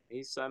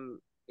 He's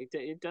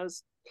he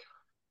does.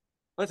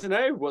 I don't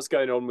know what's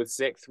going on with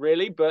Sixth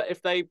really, but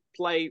if they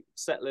play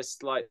set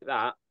lists like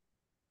that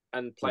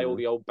and play all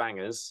the old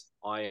bangers,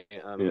 I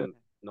am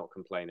not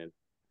complaining.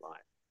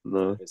 Like,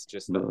 no, it's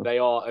just that they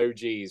are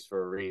OGs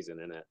for a reason,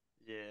 isn't it?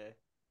 Yeah.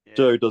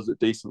 Joe does it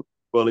decent.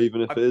 Well,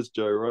 even if it is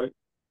Joe, right?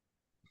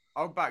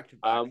 I'll back to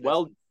back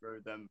listen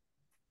through them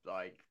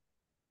like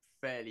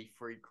fairly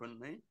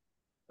frequently.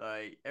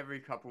 Like every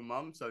couple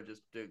months, I'll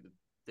just do the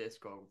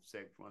Discog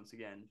Sixth once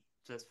again,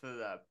 just for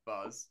that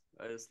buzz.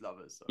 I just love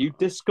it so You much.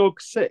 Discog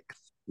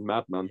Sixth?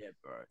 Madman. Yeah,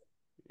 bro.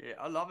 Yeah,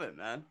 I love it,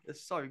 man.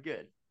 It's so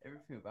good.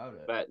 Everything about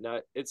it. But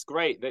no, it's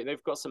great.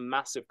 They've got some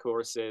massive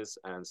choruses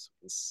and some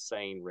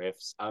insane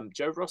riffs.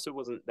 Joe Rosser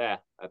wasn't there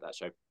at that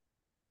show.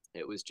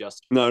 It was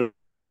just no.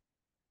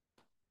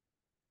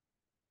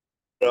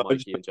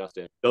 Mikey and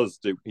Justin. He does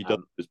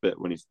his bit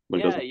when he's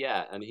and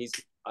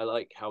I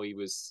like how he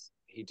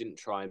didn't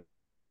try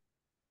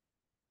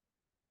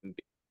and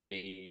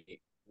be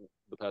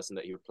the person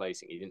that he was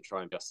replacing. He didn't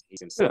try and just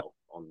he's himself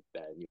on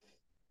their new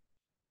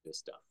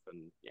stuff,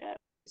 and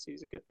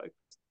he's a good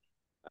vocalist.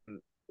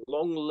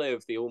 Long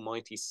live the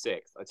almighty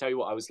Sixth. I tell you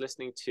what, I was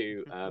listening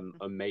to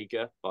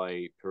Omega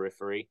by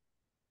Periphery,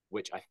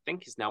 which I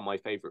think is now my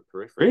favorite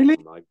Periphery. Really?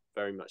 Album. I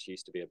very much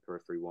used to be a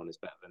Periphery one is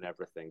better than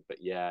everything. But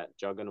yeah,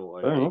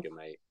 Juggernaut Omega,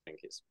 mate, I think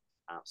it's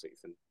absolutely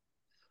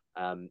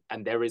fun.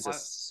 And there is a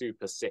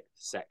super Sixth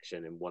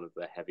section in one of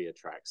the heavier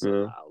tracks on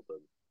that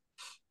album.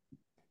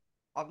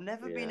 I've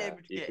never been able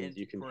to get into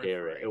You can Periphery.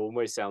 hear it. It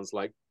almost sounds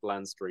like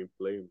Blandstream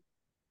Bloom.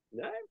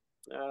 No?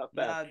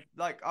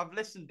 Like I've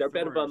listened They're through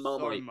better than so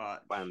Marmite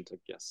much band, I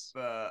guess.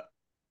 But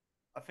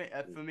I think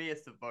for me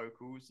it's the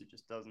vocals. It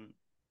just doesn't.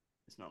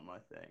 It's not my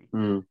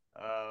thing.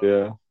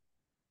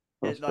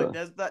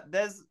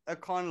 There's a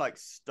kind of like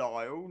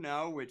style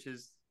now which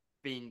has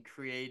been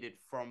created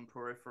from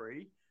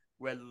Periphery,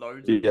 where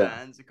loads of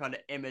bands are kind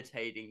of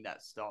imitating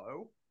that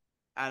style,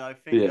 and I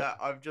think that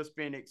I've just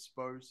been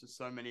exposed to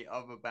so many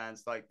other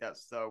bands like that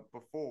style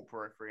before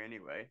Periphery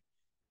anyway,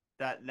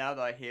 that now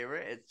that I hear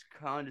it, it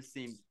kind of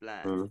seems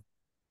bland.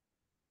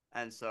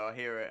 And so I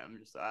hear it, I'm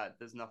just like,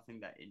 there's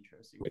nothing that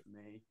interesting for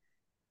me.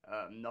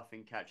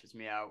 Nothing catches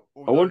me out.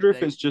 I wonder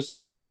if it's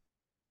just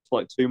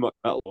like too much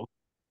metal.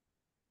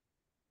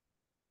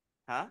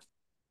 Huh?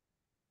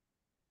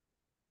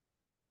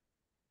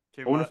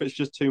 I wonder if it's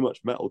just too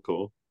much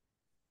metalcore.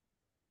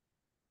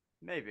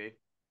 Maybe.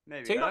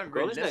 Too much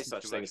metalcore. There's no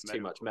such thing as too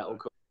much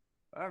metalcore.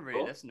 I don't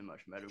really listen to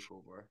much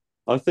metalcore, bro.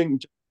 I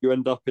think you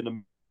end up in a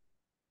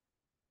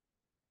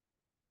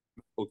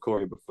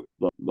metalcore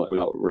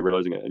without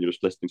realizing it, and you're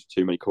just listening to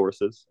too many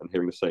choruses and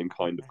hearing the same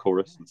kind of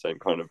chorus and same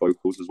kind of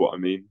vocals is what I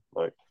mean.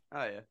 Like,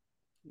 oh yeah,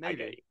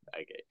 maybe. I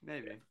get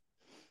maybe.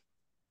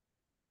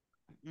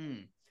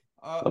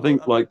 I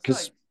think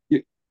because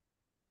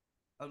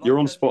you're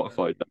on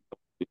Spotify.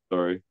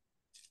 Sorry.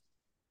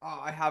 Oh,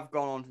 I have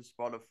gone on to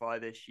Spotify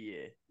this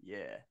year.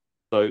 Yeah.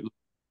 So,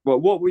 well,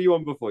 what were you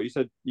on before? You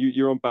said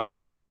you're on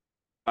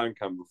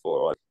Bandcamp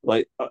before, right?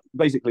 Like,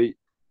 basically,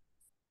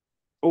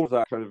 all of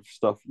that kind of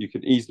stuff, you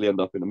can easily end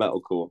up in a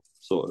metalcore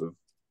sort of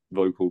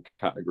vocal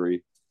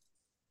category,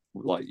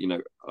 like, you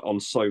know, on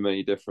so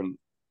many different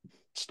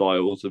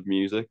styles of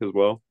music as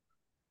well.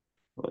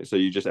 Like, so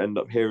you just end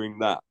up hearing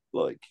that,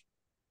 like.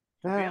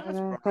 To be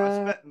honest,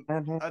 bro,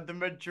 the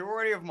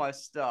majority of my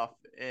stuff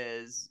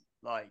is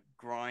like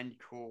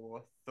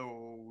grindcore,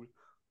 thule,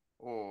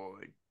 or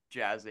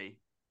jazzy.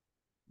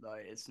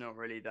 Like, it's not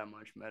really that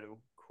much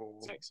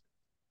metalcore.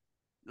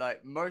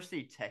 Like,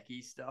 mostly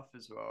techie stuff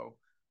as well.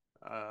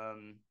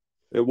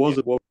 It was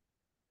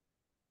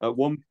at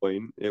one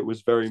point. It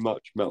was very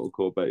much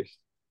metalcore based.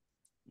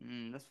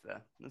 That's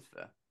fair. That's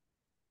fair.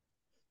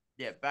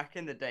 Yeah, back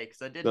in the day,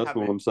 because I did. That's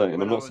what I'm saying.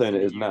 I'm not saying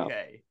it is now.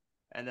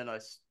 And then I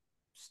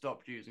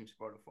stopped using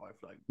Spotify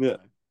for like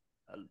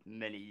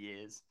many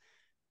years.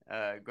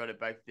 Got it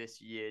back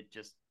this year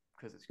just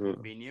because it's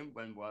convenient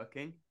when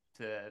working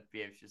to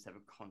be able to just have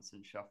a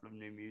constant shuffle of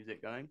new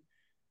music going.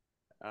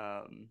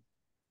 But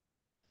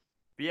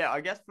yeah,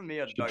 I guess for me,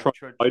 I'd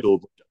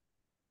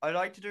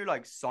like to do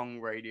like song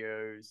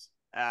radios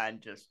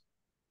and just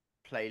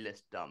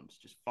playlist dumps.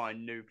 Just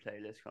find new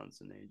playlists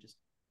constantly and just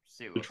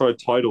see what. You tried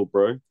Tidal,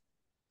 bro?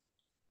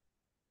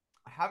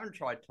 I haven't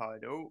tried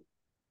Tidal.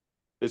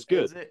 It's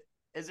good.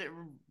 Is it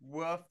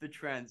worth the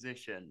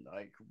transition?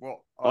 Like, what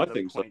are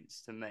the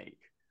points to make?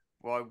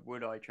 Why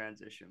would I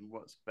transition?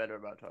 What's better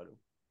about Tidal?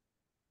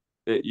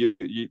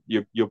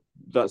 You're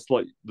that's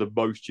like the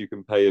most you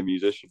can pay a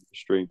musician for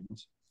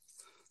streams.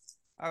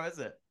 Oh, is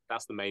it?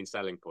 That's the main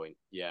selling point.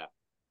 Yeah.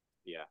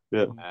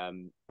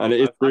 And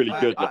it is really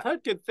good. I've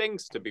heard good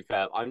things. To be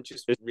fair, I'm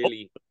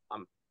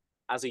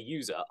as a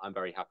user, I'm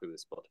very happy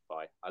with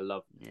Spotify. I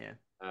love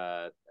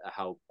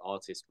how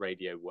artist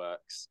radio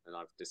works, and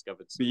I've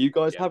discovered some But you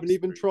guys gems haven't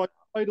even through tried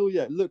Tidal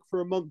yet. Look for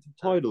a month of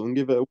Tidal and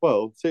give it a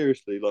whirl.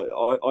 Seriously, like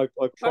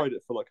I've tried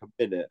it for like a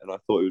minute and I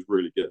thought it was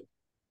really good.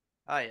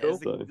 Oh yeah, Cool. is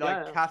the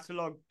Yeah.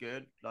 catalog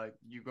good? Like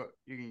you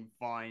can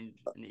find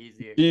an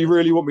easy. Do you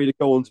really want me to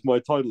go onto my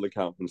Tidal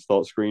account and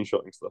start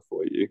screenshotting stuff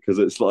for you? Because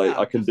it's like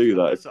I can do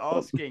that. I'm just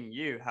asking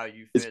you how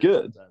you feel. It's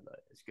good. About that. Like,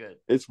 it's good.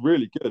 It's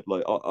really good.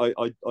 Like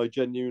I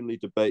genuinely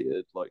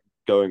debated like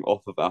going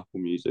off of Apple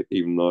Music,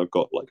 even though I've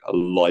got like a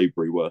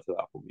library worth of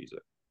Apple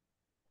Music.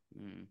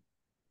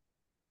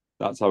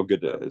 That's how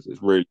good it is.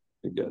 It's really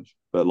good.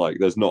 But like,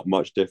 there's not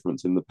much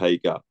difference in the pay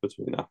gap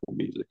between Apple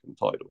Music and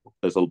Tidal.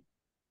 There's a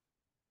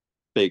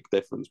big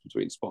difference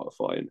between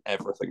Spotify and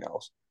everything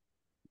else.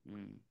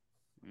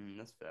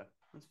 That's fair.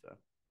 That's fair.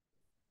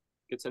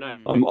 Good to know.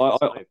 I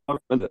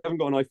haven't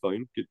got an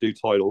iPhone. Do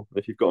Tidal.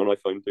 If you've got an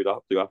iPhone,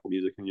 do Apple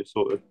Music, and you're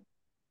sorted.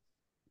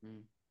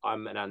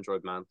 I'm an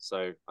Android man,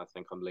 so I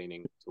think I'm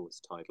leaning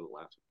towards Tidal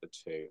out of the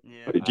two.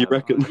 Yeah. Do you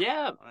reckon?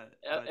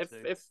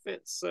 If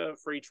it's a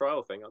free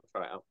trial thing, I'll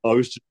try it out. I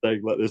was just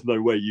saying, like, there's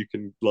no way you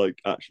can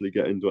like actually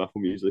get into Apple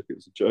Music.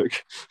 It's a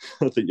joke.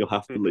 I think you'll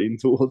have to lean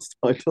towards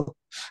Tidal.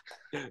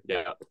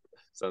 Yeah,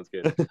 sounds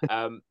good.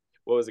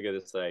 What was I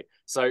going to say?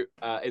 So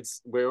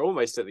we're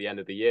almost at the end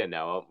of the year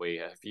now, aren't we?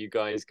 Have you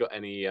guys got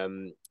any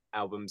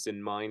albums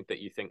in mind that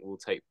you think will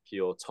take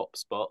your top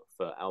spot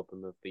for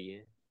album of the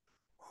year?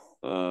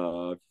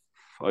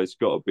 It's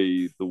got to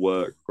be The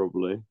Work,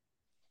 probably.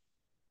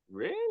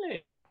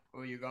 Really?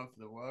 Oh, you're going for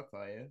The Work,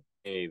 are you?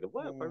 Hey, The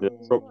Work. Yeah,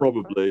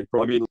 probably.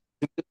 I mean,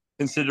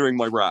 considering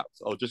my raps,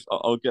 I'll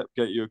get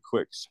you a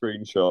quick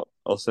screenshot.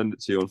 I'll send it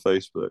to you on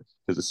Facebook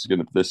because this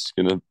is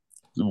gonna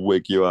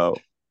wig you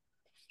out.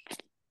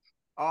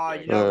 Oh,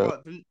 you know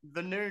what?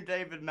 The new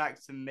David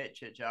Max and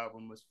Mitchich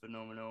album was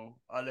phenomenal.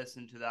 I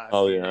listened to that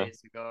a few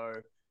days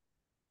ago.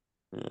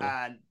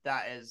 Yeah. And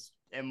that is,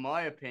 in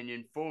my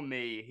opinion, for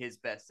me, his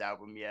best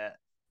album yet.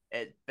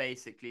 It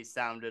basically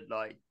sounded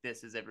like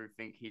this is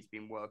everything he's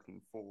been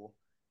working for.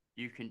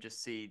 You can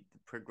just see the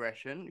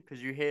progression because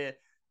you hear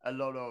a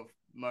lot of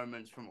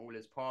moments from all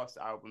his past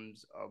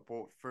albums are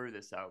brought through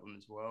this album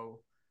as well.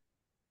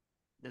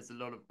 There's a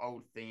lot of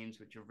old themes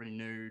which are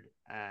renewed,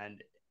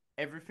 and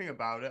everything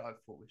about it I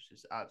thought was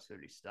just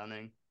absolutely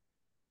stunning.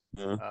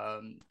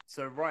 Yeah.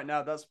 So right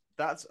now that's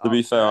to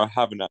be fair, I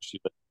haven't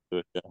actually listened to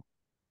it yet.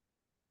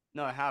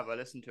 No, I have. I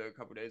listened to it a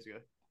couple of days ago.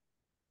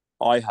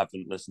 I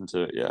haven't listened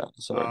to it yet.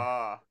 So.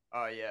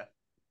 Yeah.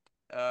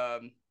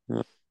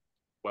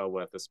 Well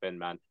worth a spin,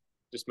 man.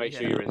 Just make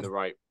sure you're in the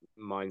right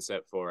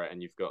mindset for it, and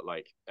you've got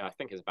like I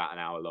think it's about an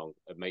hour long.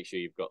 Make sure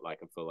you've got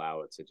like a full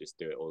hour to just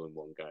do it all in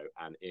one go,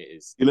 and it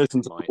is. You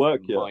listen to The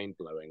Work, mind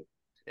blowing.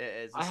 It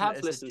is. I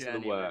have listened to The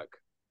Work.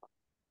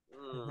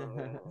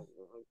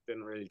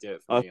 Didn't really do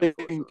it for me,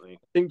 unfortunately.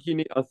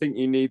 I think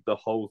you need the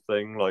whole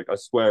thing. Like I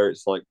swear,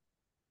 it's like.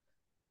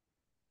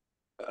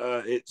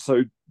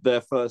 So their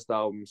first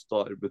album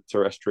started with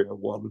Terrestrial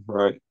 1,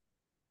 right?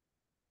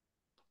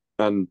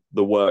 And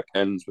The Work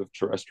ends with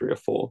Terrestrial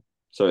 4.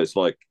 So it's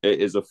like it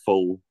is a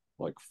full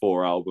like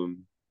 4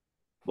 album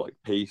like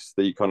piece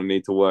that you kind of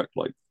need to work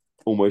like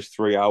almost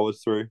 3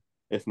 hours through,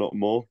 if not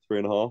more,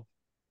 3.5.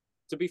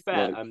 To be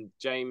fair,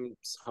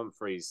 James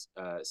Humphreys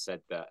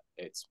said that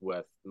it's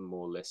worth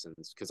more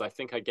listens because I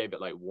think I gave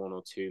it like 1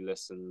 or 2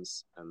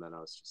 listens, and then I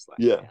was just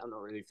like, I'm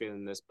not really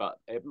feeling this, but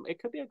it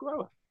could be a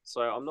grower.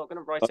 So I'm not going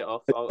to write it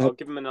off. I'll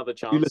give him another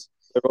chance. You listen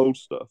to their old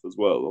stuff as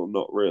well, or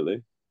not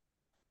really?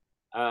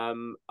 I've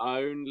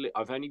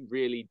only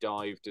really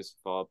dived as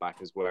far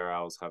back as Where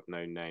Owls Have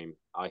No Name.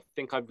 I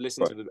think I've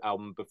listened to the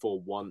album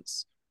before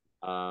once,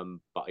 but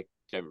I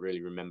don't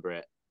really remember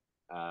it.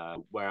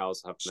 Where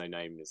Owls Have No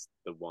Name is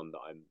the one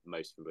that I'm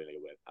most familiar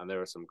with, and there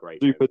are some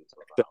great moments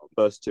on that album.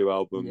 First 2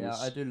 albums. Yeah,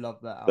 I do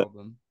love that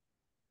album.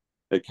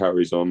 It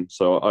carries on,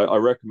 so I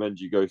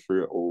recommend you go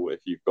through it all if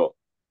you've got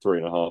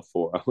 3.5,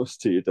 4 hours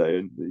to your day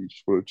and you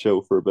just want to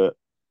chill for a bit.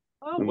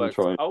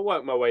 I'll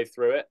work my way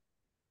through it.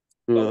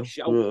 I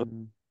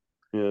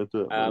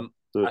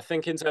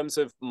think in terms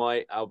of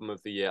my album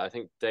of the year, I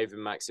think David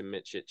Max and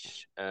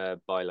Mitchich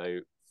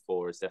Bilo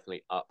 4 is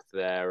definitely up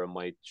there on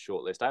my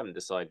shortlist. I haven't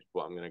decided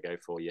what I'm going to go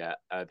for yet.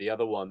 The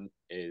other one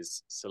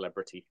is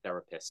Celebrity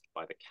Therapist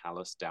by the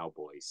Callous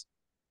Dowboys.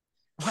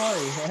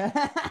 Oh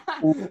yeah,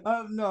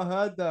 I've not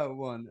heard that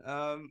one.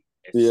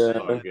 It's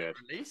so good.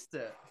 Released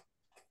it.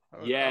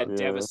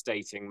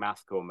 Devastating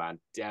mathcore, man.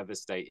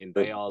 Devastating.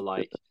 They are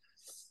like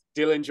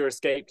Dillinger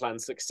Escape Plan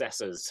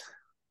successors.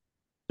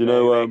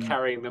 They're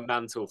carrying the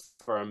mantle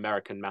for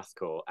American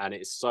mathcore, and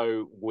it's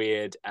so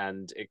weird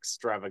and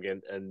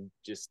extravagant and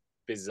just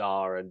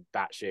bizarre and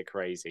batshit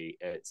crazy.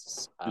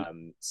 It's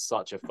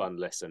such a fun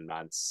listen,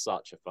 man.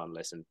 Such a fun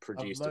listen.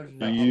 Produced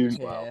it as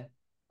well.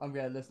 I'm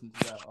gonna listen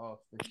to that off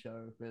the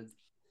show because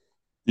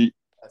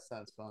that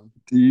sounds fun.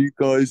 Do you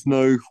guys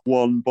know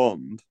One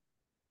Bond?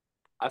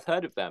 I've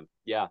heard of them.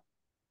 Yeah,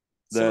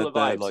 they're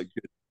like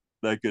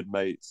they're good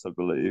mates, I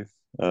believe.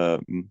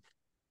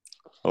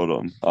 Hold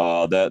on.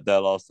 Their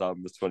last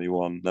album was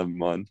 21. Never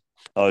mind.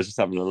 I was just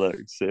having a look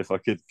to see if I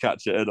could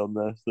catch it in on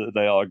this.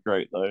 They are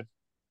great though.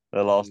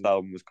 Their last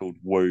album was called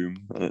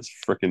Womb, and it's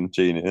freaking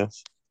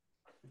genius.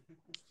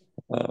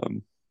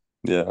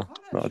 Yeah,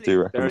 I do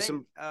There recommend. are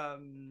some.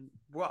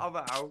 What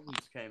other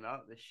albums came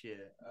out this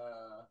year?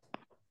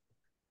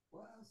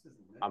 What else is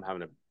there? I'm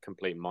having a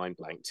complete mind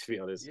blank, to be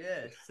honest.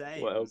 Yeah,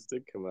 same. What else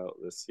did come out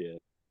this year?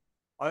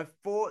 I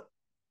thought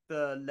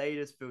the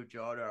latest Phil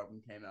Jarder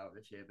album came out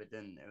this year, but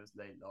didn't. It was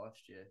late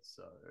last year,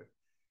 so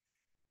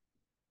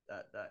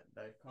that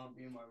can't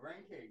be in my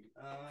ranking.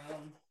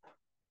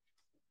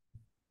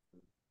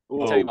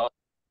 I'll tell you what,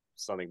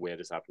 something weird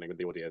is happening with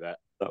the audio there.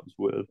 That was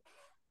weird.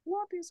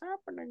 What is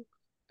happening?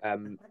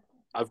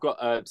 I've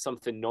got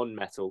something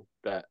non-metal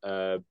that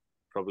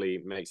probably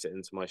makes it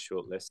into my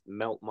short list.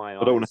 Melt My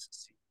Eyes,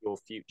 See Your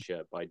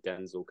Future by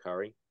Denzel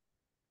Curry.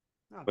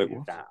 Oh, Wait,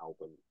 what? That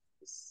album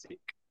is sick.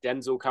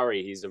 Denzel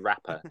Curry, he's a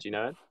rapper. Do you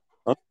know him?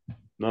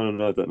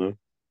 No, I don't know.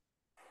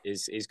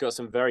 He's got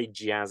some very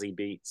jazzy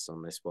beats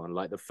on this one.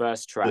 Like the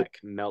first track,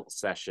 Melt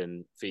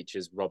Session,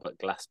 features Robert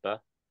Glasper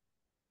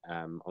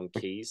on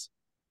keys.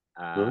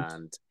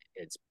 And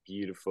it's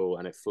beautiful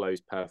and it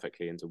flows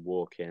perfectly into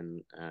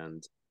Walk-In,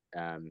 and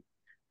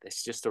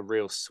there's just a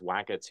real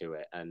swagger to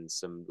it and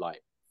some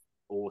like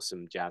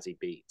awesome jazzy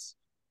beats.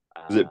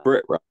 Is it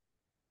Brit rap?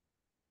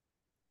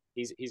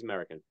 He's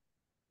American.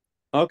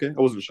 Okay, I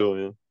wasn't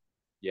sure.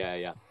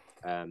 Yeah.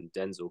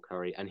 Denzel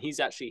Curry, and he's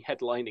actually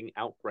headlining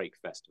Outbreak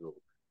Festival,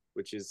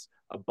 which is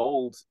a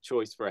bold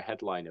choice for a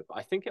headliner, but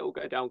I think it will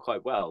go down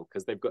quite well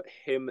because they've got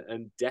him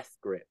and Death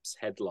Grips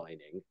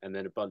headlining, and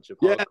then a bunch of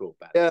hardcore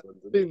bands. Yeah,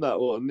 I've seen that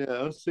one.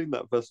 Yeah, I've seen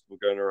that festival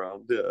going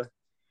around. Yeah,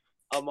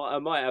 I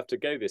might have to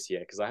go this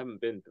year because I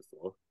haven't been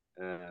before.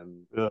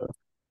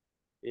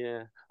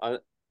 Yeah.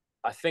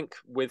 I think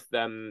with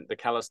the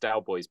Callous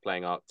Boys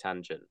playing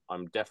Arctangent,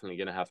 I'm definitely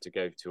going to have to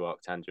go to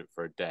Arctangent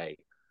for a day.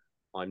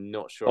 I'm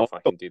not sure if I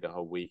can do the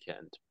whole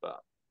weekend, but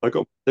I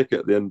got a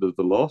ticket at the end of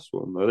the last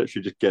one. I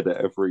literally just get it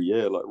every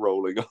year, like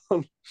rolling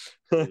on.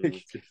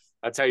 I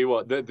tell you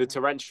what, the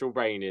torrential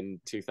rain in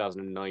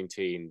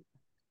 2019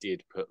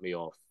 did put me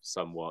off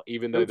somewhat.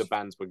 Even though the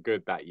bands were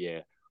good that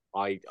year,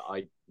 I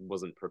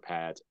wasn't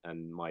prepared,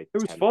 and my it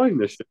was fine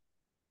this year.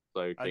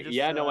 So I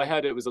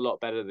heard it was a lot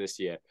better this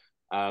year.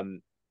 I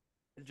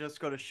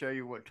just got to show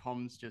you what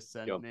Tom's just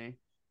sent me.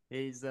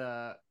 He's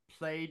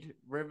played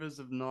Rivers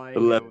of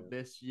Nihil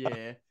this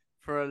year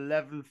for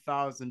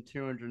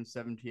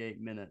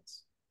 11,278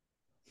 minutes.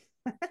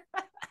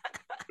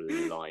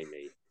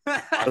 Blimey.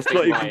 That's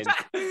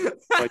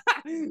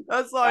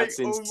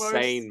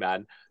insane,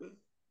 man.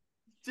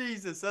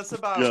 Jesus, that's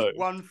about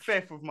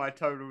 1/5 of my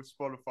total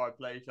Spotify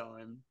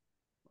playtime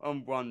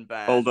on one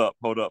band. Hold up.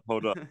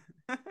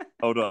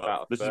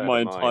 This is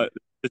my entire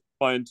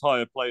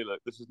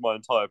playlist. This is my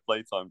entire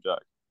playtime,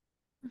 Jack.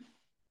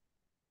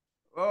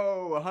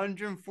 Oh,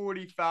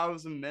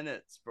 140,000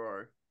 minutes,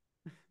 bro.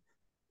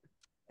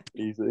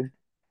 Easy.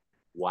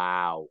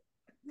 Wow.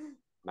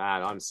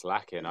 Man, I'm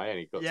slacking. I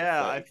only got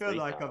I feel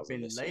like I've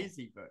been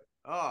lazy, but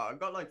I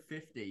got like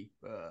 50,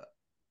 but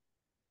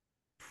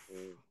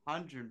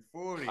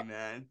 140,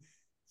 man.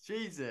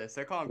 Jesus,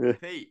 I can't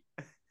compete.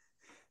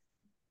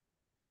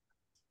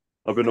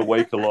 I've been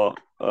awake a lot.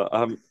 I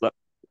haven't slept.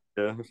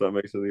 Yeah, if that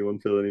makes anyone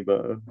feel any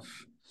better.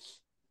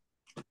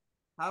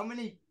 How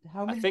many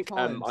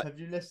times have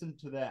you listened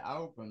to their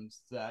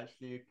albums to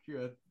actually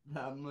accrue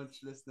that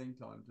much listening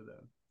time to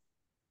them?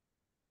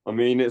 I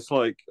mean, it's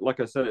like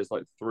I said, it's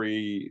like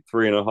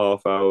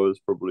 3.5 hours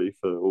probably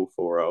for all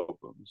 4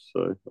 albums.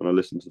 So, and I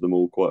listen to them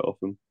all quite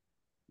often.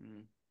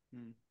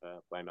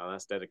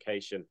 That's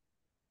dedication.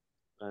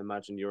 I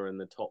imagine you're in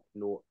the top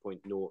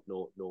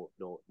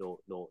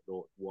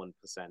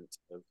 0.0000001%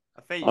 of.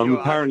 I think I'm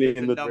apparently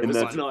in the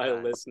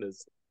Nile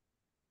listeners.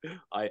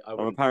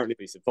 I'm apparently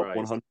be surprised.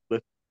 Top 100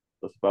 listeners.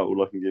 That's about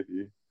all I can give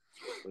you.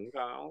 Okay.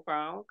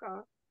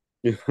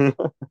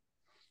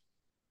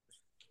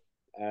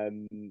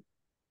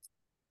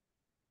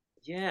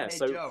 Hey,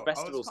 so Joe,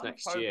 festivals I was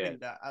next hoping year.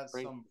 that at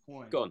some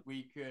point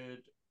we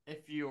could,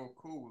 if you're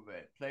cool with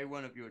it, play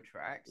one of your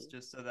tracks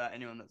just so that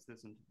anyone that's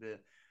listening to the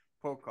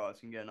podcast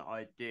can get an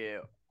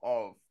idea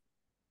of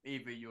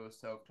either your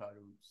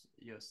self-titled,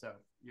 your single.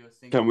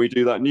 Can we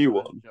do that new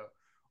one?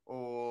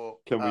 Or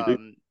can we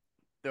do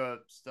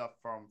the stuff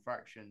from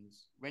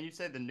Fraktions? When you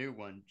say the new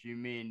one, do you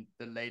mean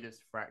the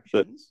latest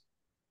Fraktions?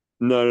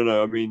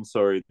 No. I mean,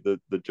 sorry, the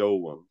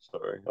Joel one.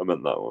 Sorry, I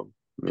meant that one.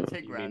 The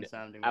Tigran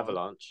sounding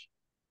Avalanche.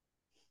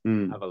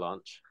 One.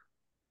 Avalanche.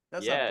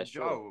 That's up to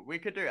Joe. We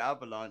could do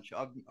Avalanche.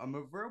 I'm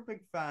a real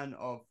big fan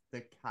of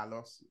the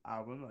Kalos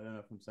album. I don't know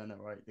if I'm saying that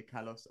right. The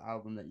Kalos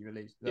album that you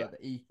released, the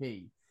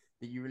EP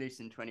that you released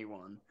in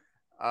 21.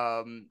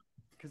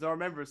 Because I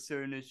remember as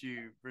soon as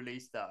you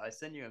released that, I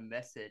sent you a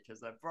message. I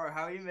was like, bro,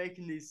 how are you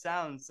making these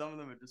sounds? Some of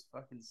them are just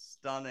fucking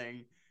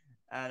stunning.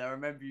 And I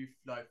remember you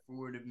like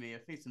forwarded me, I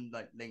think, some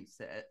like links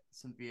to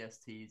some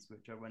VSTs,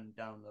 which I went and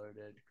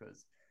downloaded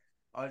because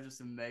I was just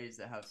amazed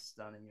at how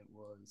stunning it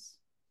was.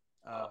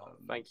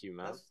 Thank you,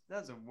 man.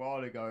 That's a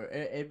while ago.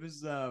 It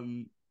was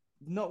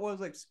not what I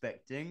was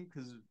expecting,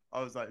 because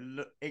I was like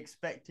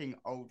expecting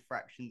old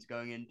Fractions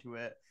going into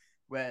it,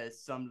 where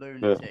some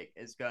lunatic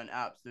is going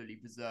absolutely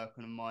berserk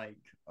on a mic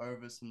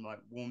over some like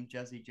warm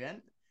jazzy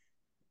gent,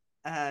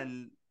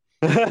 and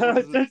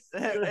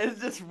it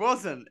just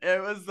wasn't.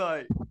 It was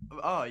like,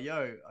 oh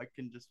yo, I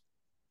can just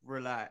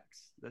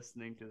relax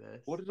listening to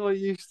this. What did I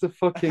used to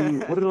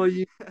fucking? What did I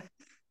use?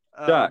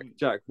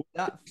 Jack. What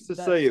did I used to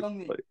say?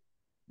 Song,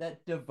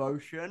 that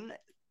Devotion.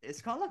 It's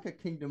kind of like a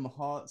Kingdom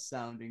Hearts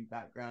sounding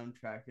background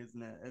track,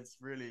 isn't it?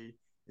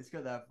 It's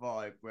got that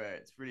vibe where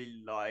it's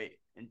really light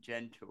and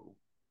gentle,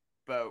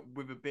 but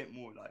with a bit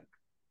more like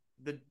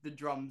the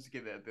drums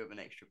give it a bit of an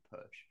extra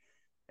push.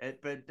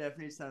 But it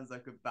definitely sounds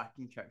like a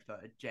backing track to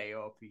like a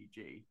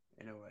JRPG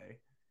in a way.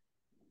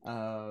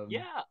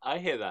 Yeah, I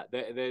hear that.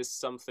 There's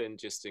something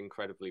just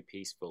incredibly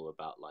peaceful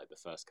about like the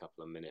first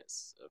couple of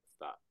minutes of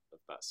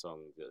that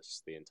song,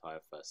 just the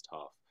entire first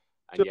half.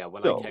 And yeah,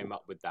 when I came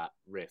up with that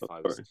riff,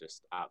 I was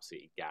just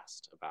absolutely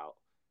gassed about.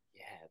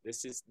 Yeah,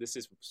 this is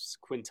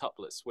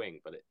quintuplet swing,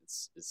 but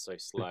it's so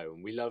slow,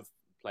 and we love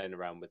playing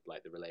around with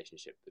like the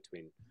relationship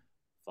between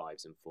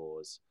 5s and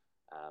 4s.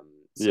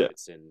 So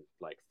it's in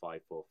like 5/4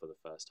 for the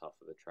first half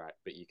of the track,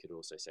 but you could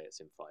also say it's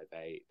in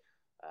 5/8,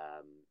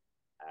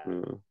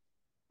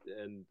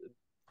 and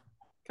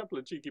a couple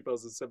of cheeky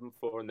bells in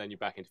 7/4, and then you're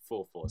back into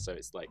 4/4. So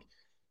it's like,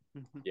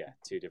 yeah,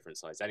 two different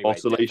sides. Anyway,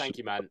 thank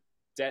you, man.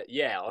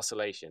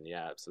 Oscillation.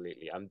 Yeah,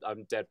 absolutely.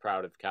 I'm dead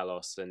proud of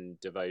Kalos and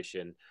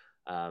Devotion.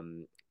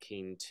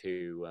 Keen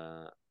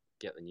to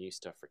get the new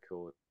stuff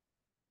recorded.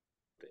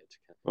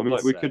 I mean,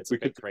 like we could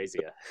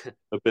crazier.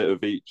 A bit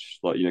of each,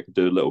 like could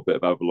do a little bit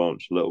of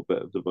Avalanche, a little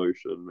bit of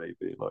Devotion,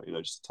 maybe like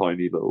just a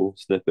tiny little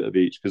snippet of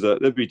each, because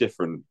there'd be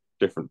different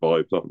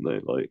vibes, aren't they?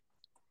 Like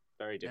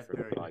very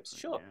different vibes.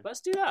 Sure, let's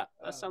do that.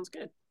 That sounds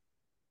good.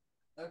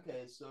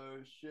 Okay,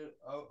 so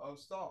I'll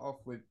start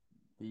off with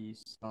the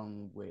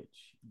song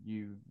which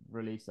you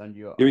released on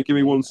your. Give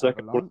me 1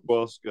 second. I want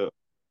to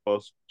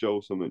ask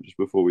Joel something just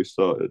before we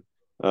started.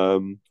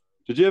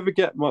 Did you ever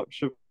get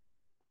much of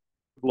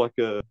like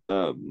a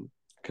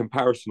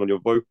comparison on your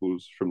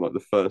vocals from like the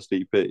first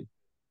EP?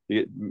 You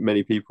get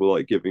many people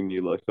like giving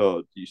you like,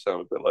 oh, do you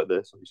sound a bit like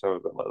this, or you sound a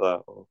bit like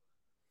that? Or...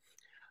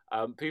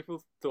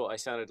 people thought I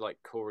sounded like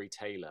Corey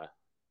Taylor.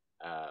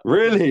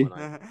 Really?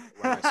 When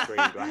I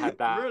screamed, I had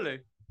that really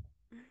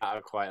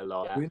quite a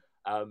lot.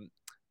 Yeah.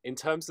 In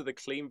terms of the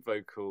clean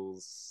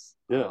vocals,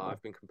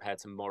 I've been compared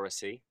to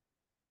Morrissey.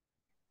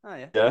 Oh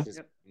yeah. Yeah. Which is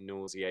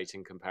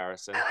nauseating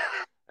comparison.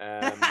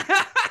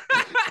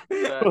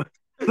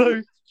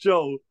 So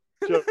Joel,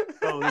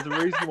 there's a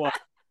reason why.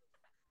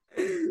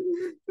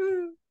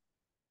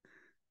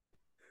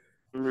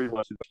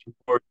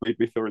 Made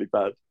me feel really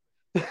bad.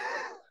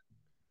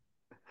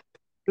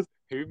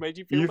 Who made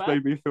you feel bad? You've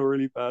made me feel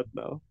really bad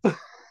now.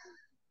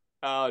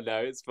 Oh no,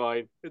 it's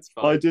fine. It's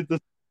fine. I did the.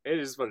 It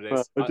is what it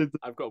is.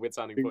 I've got a weird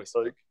sounding voice.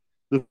 Like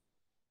the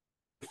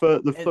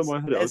first time I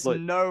heard it, I was like,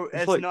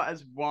 it's like, not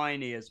as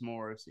whiny as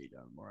Morrissey.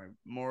 Don't worry,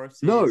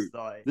 Morrissey. No, is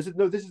like... this is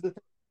the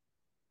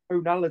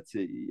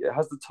tonality. It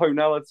has the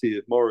tonality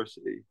of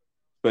Morrissey,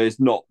 but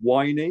it's not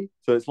whiny.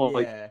 So it's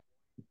like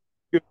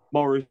good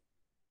Morrissey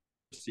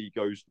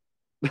goes.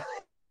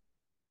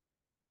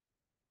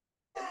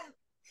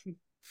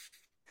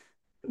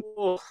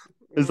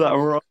 Is that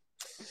all right?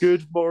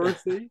 Good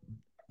Morrissey.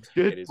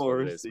 Good it is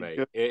Morrissey. What it is,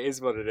 mate. It is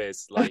what it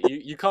is. Like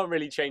you can't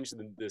really change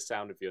the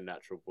sound of your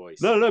natural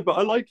voice. No, but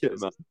I like it,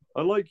 man.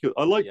 I like it.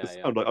 I like the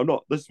sound. Like I'm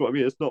not. This is what I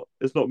mean.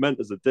 It's not meant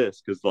as a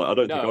diss, because like I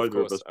don't think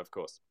either of us, of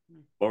course,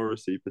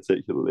 Morrissey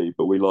particularly,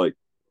 but we like.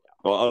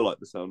 I like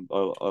the sound.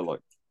 I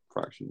like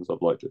Fractions.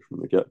 I've liked it from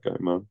the get go,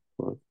 man.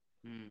 Like,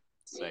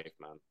 safe,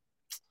 man.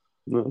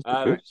 No, it's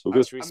good. It's all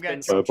good. Should we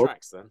spin some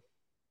tracks then?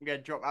 I'm gonna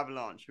drop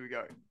Avalanche. Here we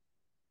go.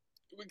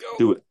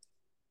 Do it.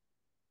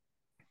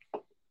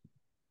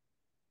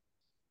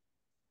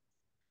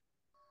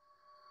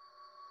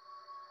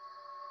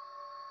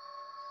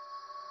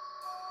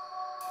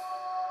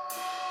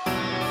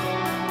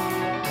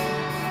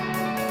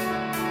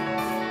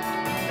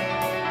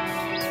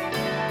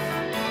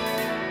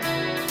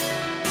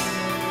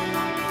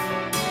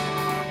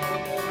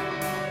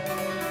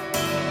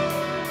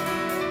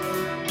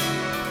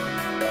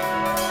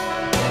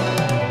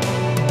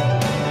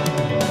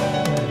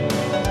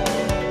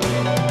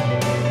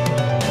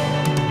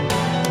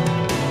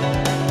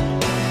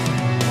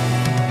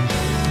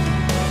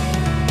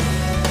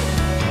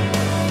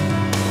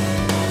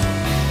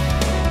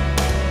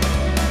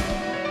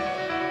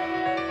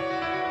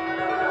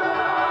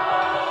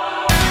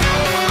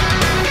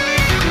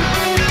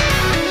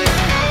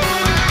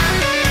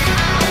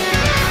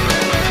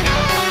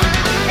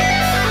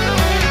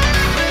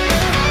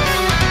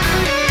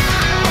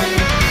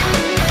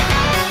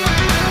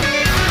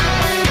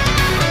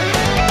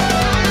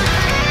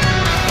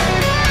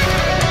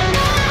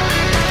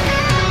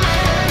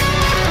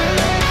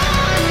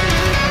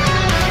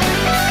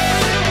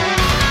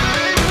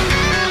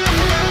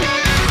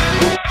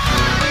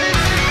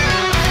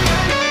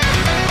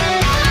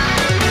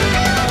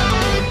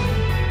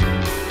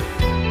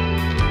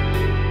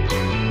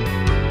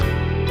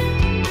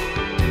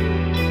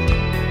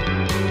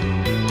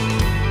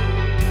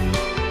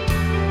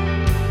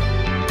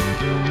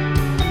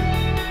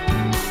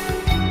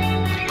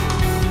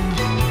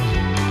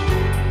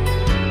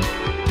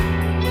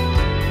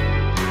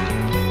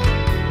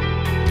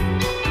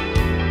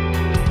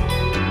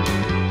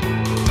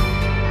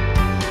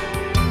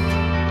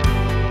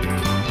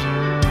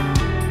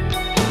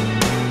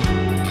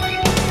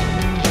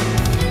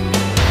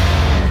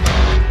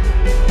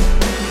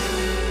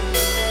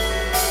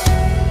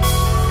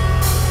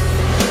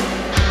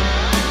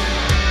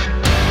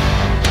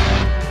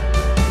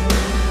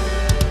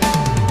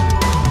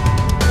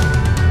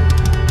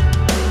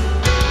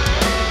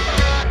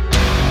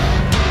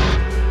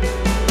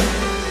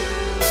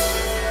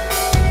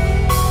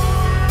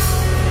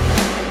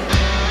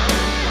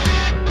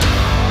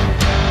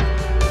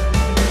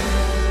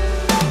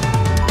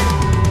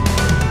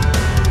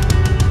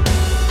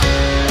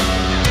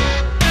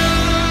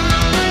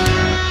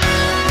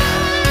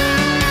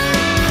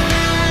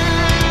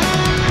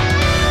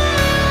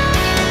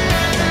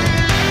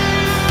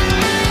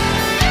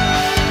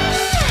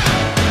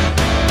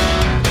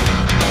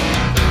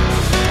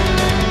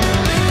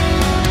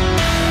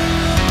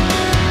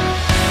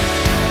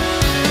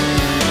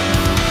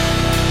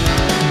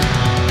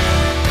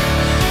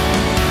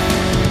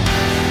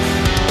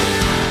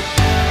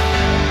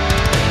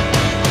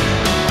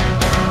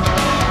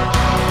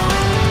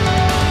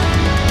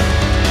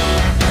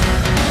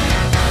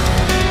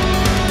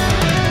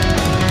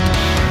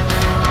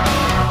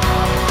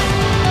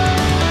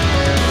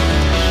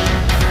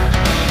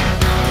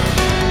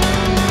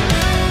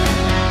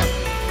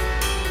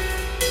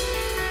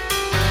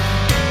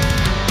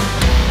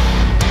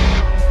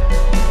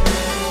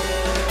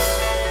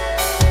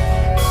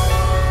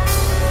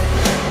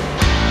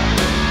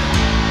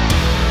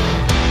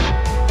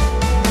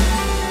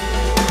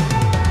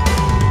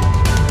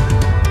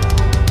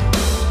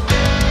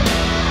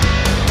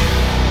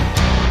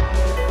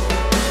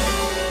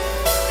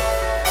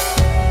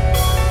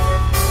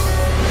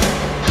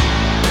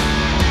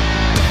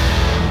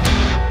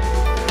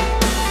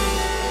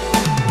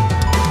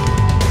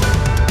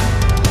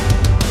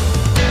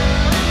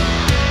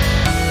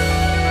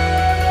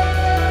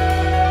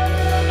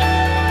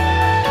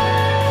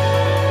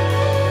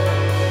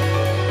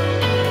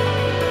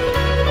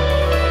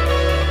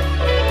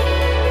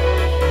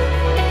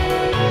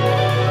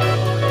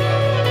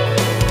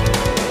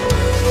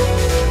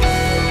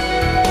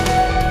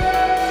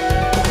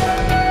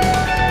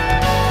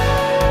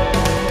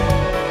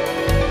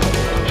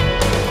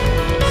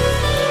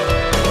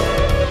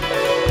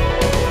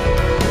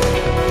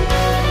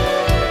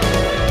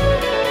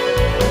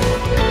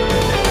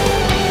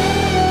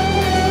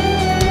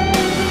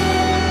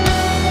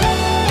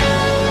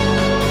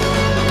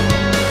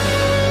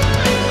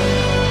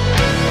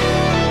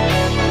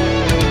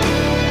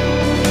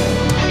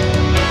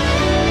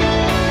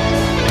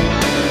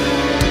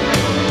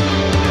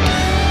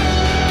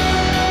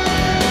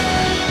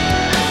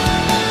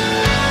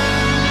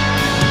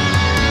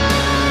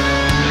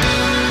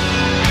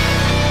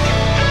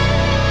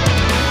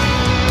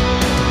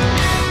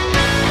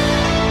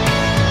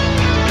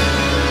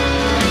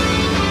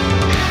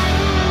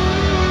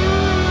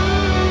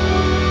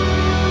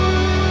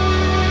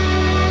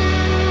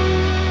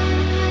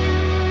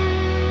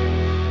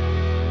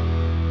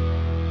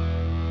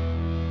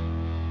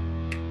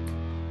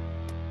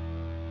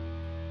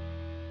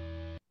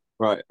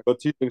 Right, I've got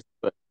two things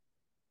to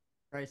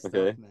Great say. stuff,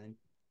 Okay, man.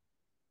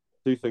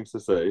 two things to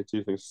say.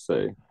 Two things to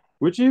say.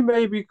 Would you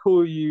maybe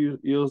call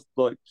yours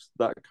like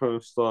that kind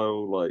of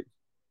style, like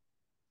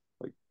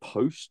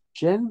post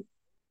gen?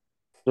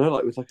 You know,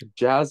 like with like a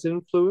jazz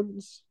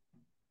influence?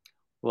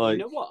 You Like,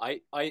 know what?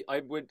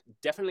 I would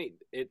definitely.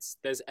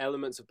 There's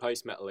elements of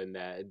post metal in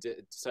there.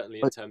 Certainly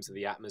in like terms of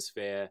the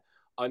atmosphere,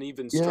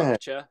 uneven yeah,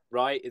 structure.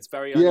 Right? It's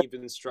very yeah,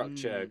 uneven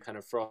structure, Mm. kind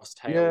of frost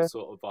hail yeah,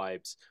 sort of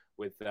vibes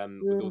with all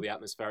yeah, the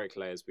atmospheric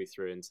layers we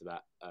threw into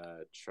that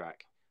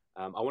track.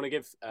 I want to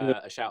give yeah.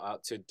 a shout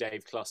out to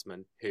Dave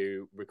Klussman,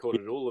 who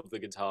recorded all of the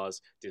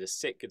guitars, did a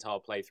sick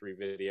guitar playthrough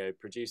video,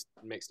 produced,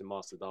 mixed, and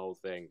mastered the whole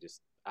thing. Just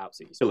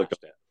absolutely Killer guy,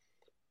 smashed it.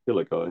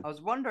 killer guy. I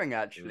was wondering Mm.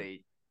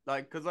 actually,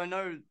 like, because I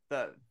know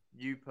that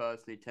you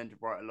personally tend to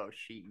write a lot of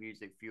sheet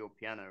music for your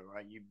piano,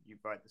 right? You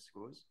write the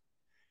scores.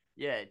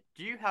 Yeah.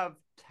 Do you have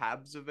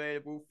tabs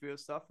available for your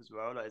stuff as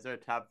well? Like, is there a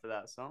tab for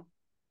that song?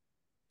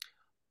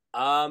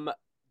 Um,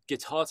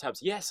 Guitar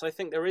tabs. Yes, I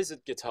think there is a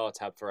guitar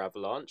tab for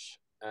Avalanche.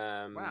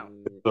 Wow.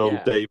 Old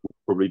Yeah, Dave would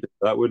probably do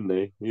that, wouldn't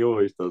he? He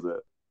always does it.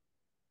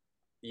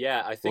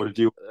 yeah. I Or did think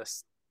you?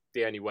 that's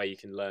the only way you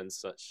can learn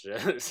such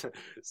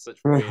such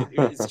weird.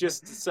 It's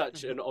just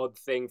such an odd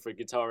thing for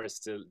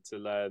guitarists to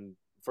learn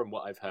from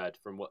what I've heard,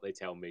 from what they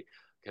tell me,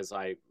 because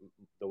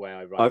the way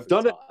I write I've for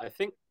done it. guitar. I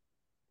think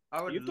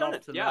I would you've done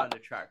love it. to Yeah, learn a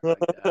track like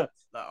that.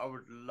 Like, I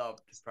would love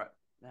to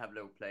have a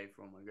little play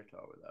for my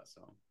guitar with that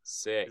song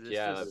sick. because it's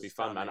Yeah, that'd just be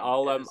fun, man.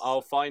 stunning. It is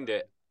I'll so find stunning.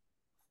 it.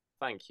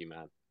 Thank you,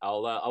 man.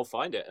 I'll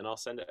find it and I'll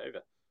send it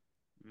over.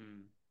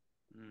 Mm.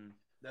 Mm.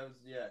 That was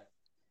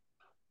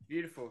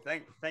beautiful.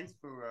 Thanks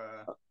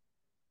for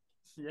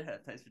yeah,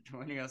 thanks for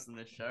joining us on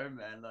the show,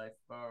 man. Like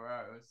far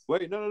out. It was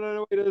Wait,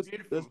 no. Wait, there's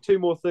beautiful. two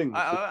more things.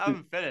 I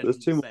haven't finished. There's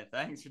I'm two just more. saying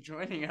thanks for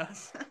joining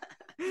us.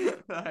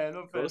 Like, I'm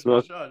not Of course, finished my man.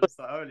 No, show. I'm just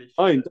like holy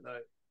I ain't, shit!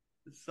 Like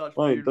it's such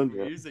I ain't done beautiful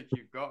yet. music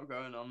you've got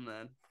going on,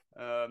 man.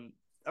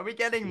 Are we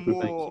getting Thank you,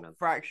 more man.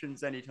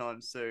 fractions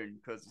anytime soon?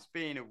 Because it's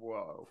been a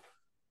while.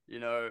 You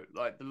know,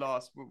 like the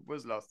last what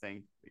was the last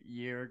thing a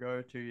year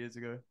ago, 2 years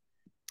ago.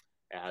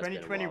 It has been a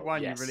while.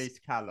 2021, you Yes, released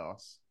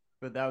Kalos,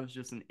 but that was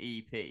just an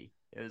EP. It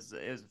was a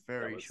that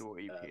very was short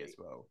EP as early.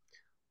 well.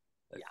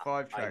 Like Yeah,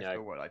 five I tracks, know.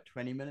 but what, like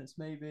 20 minutes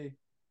maybe?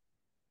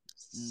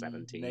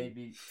 17.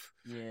 Maybe.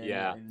 Yeah, not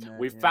Yeah, even that.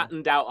 we've Yeah.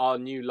 fattened out our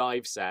new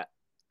live set.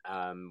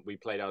 We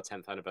played our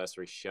 10th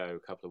anniversary show a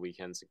couple of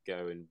weekends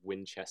ago in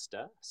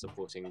Winchester,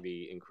 supporting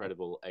the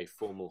incredible A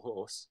Formal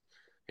Horse,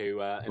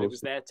 who and it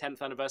was their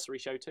 10th anniversary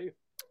show too,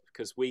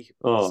 because we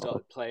Oh,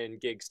 started playing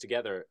gigs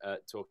together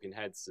at Talking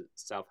Heads at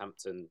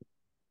Southampton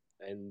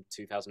in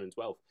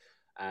 2012.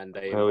 And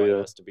they hell invited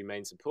yeah. us to be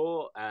main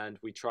support, and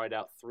we tried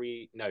out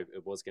no,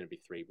 it was going to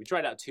be three. We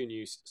tried out two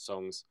new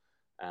songs,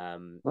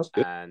 That's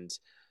good. and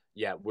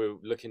yeah, we're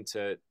looking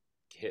to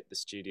hit the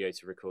studio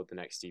to record the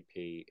next EP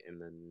in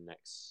the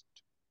next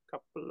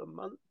couple of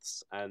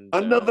months, and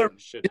Another.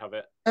 should have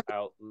it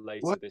out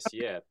later Why this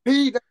year.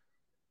 EP?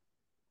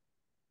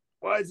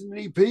 Why is it an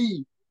EP?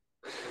 Give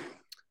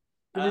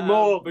me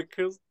more.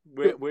 Because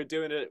we're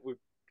doing it. We're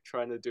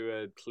trying to do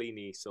a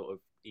Pliny sort of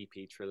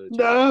EP trilogy.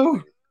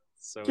 No,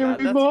 So we'll give add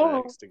me the That's more.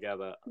 tracks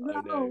together.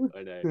 No.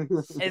 I know.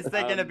 Is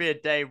there gonna be a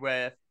day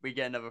where we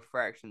get another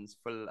Fractions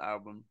full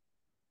album?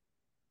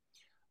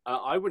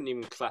 I wouldn't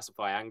even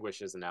classify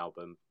Anguish as an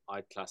album.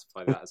 I'd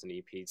classify that as an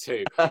EP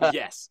too. But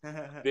yes,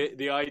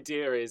 the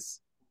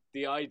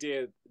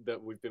idea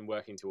that we've been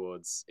working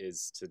towards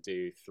is to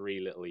do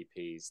three little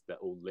EPs that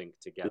all link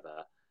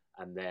together,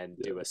 and then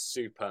do a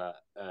super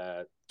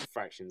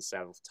Fraction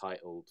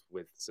self-titled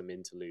with some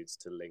interludes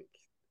to link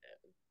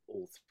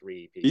all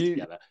three EPs You,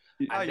 together,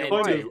 Oh, and you're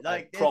then kind right. of, do a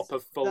Like proper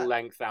that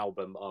full-length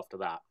album after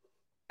that.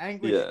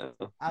 Anguish yeah,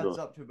 adds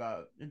no. up to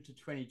about into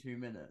 22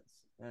 minutes.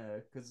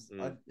 Because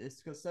it's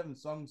got 7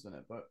 songs in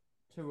it, but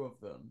two of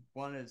them,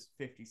 one is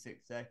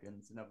 56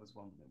 seconds, another's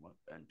one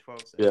and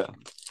 12 Yeah.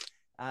 seconds.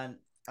 And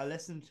I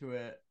listened to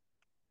it,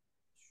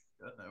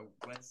 I don't know,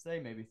 Wednesday,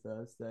 maybe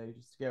Thursday,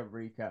 just to get a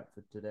recap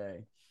for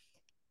today.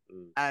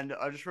 And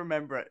I just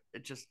remember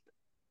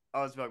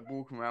I was like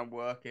walking around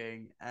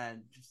working,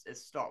 and just it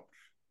stopped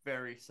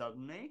very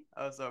suddenly.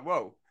 I was like,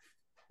 whoa.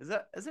 Is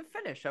it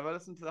finished? Have I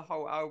listened to the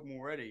whole album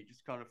already?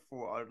 Just kind of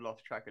thought I'd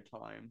lost track of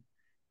time.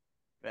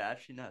 But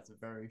actually, no, it's a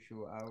very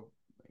short album.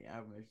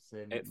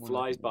 It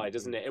flies by,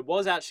 doesn't it? It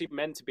was actually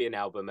meant to be an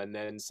album, and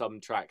then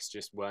some tracks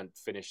just weren't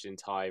finished in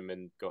time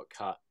and got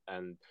cut.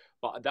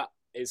 But that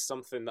is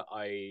something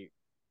I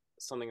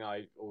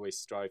always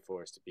strive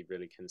for, is to be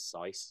really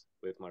concise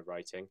with my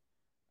writing.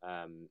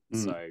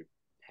 So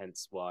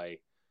hence why,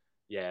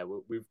 yeah,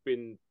 we've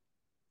been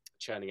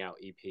churning out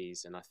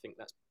EPs, and I think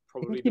that's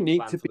probably you the need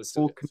plan to for be the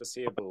more.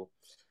 foreseeable.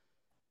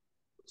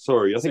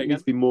 Sorry, I Say think you need again?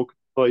 to be more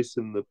concise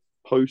in the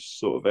post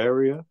sort of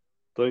area,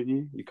 don't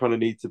you? You kind of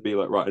need to be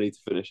like, right, I need to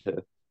finish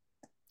here,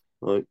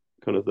 like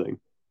kind of thing,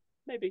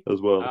 Maybe.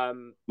 as well.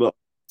 Well,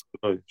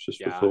 no, it's just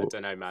a Yeah, I thought.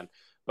 don't know, man.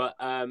 But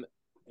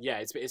yeah,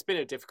 it's been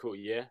a difficult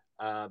year.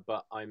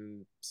 But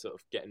I'm sort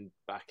of getting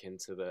back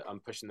into I'm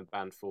pushing the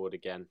band forward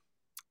again,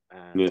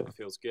 and Yeah. it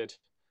feels good.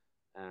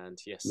 And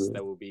yes,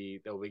 there will be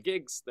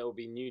gigs, there will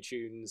be new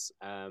tunes.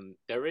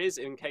 There is,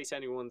 in case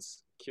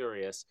anyone's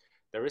curious,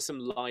 there is some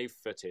live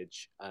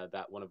footage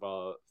that one of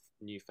our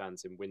new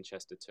fans in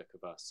Winchester took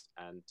of us,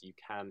 and you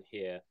can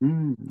hear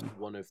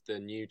one of the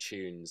new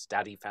tunes,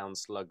 Daddy Found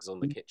Slugs on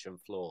the Kitchen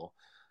Floor.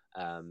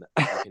 You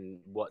can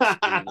watch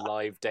the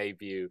live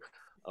debut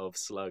of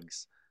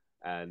Slugs.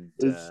 And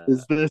is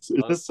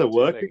this a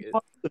working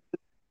title?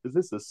 Is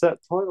this a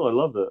set title? I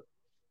love it.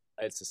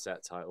 It's a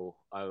set title.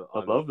 I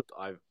love it.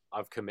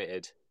 I've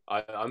committed.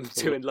 I'm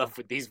too in love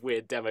with these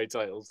weird demo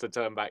titles to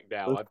turn back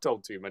now. I've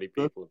told too many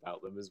people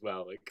about them as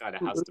well. It kind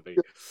of has to be.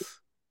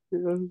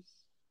 Yes.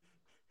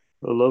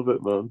 I love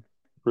it, man.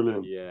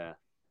 Brilliant. Yeah.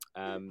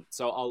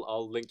 So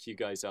I'll link you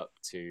guys up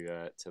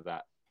to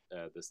that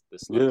this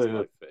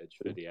live footage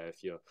video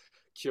if you're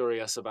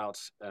curious about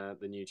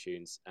the new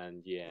tunes.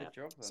 And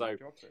so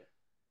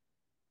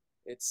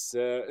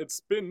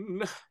it's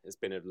been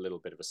a little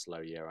bit of a slow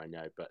year, I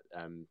know, but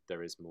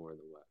there is more in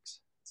the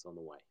works. It's on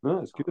the way. No,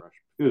 it's good.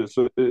 Good.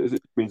 So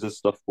it means there's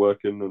stuff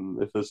working,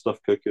 and if there's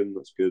stuff cooking,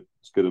 that's good.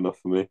 It's good enough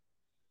for me.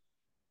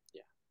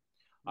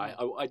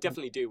 I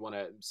definitely do want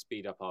to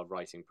speed up our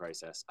writing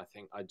process. I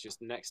think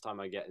next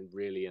time I get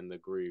really in the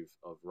groove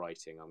of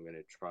writing, I'm going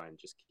to try and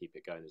just keep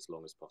it going as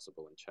long as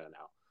possible and churn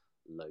out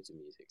loads of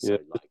music. So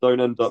don't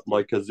end up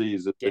like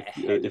Aziz.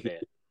 If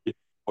you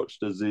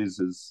watched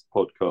Aziz's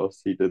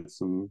podcast, he does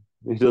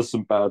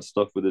some bad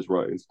stuff with his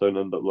writing. So don't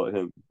end up like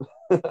him.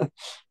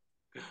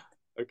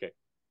 Okay,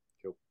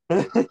 cool.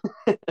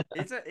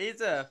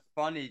 He's a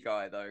funny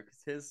guy though,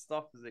 because his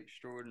stuff is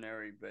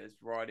extraordinary, but his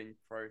writing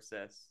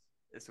process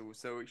is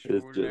also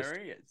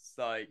extraordinary. It's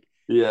like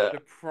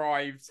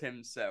deprives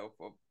himself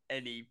of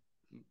any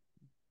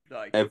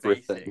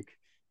everything.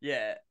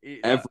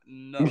 Basic.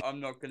 I'm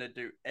not gonna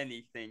do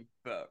anything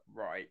but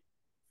write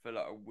for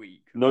like a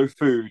week. No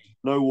food,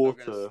 no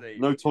water,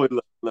 no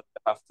toilet. I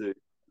have to.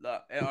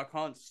 I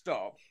can't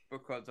stop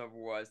because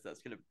otherwise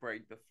that's gonna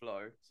break the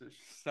flow. So it's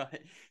just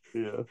like,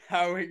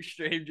 how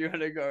extreme do you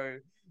want to go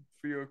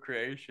for your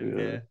creation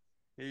here?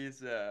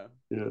 He's an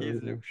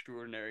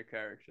extraordinary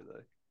character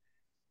though.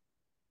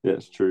 Yeah,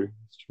 it's true.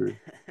 It's true.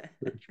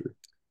 Very true.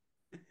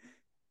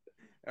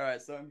 All right,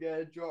 so I'm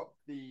gonna drop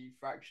the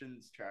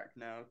Fraktions track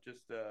now,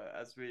 just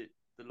as the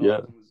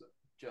last one was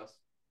just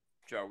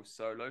Joel's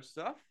solo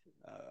stuff.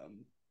 To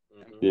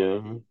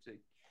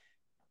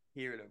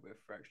hear a little bit of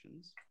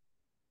Fraktions.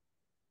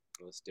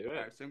 Let's do it. All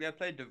right, so I'm gonna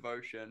play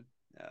Devotion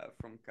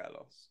from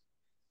Kalos.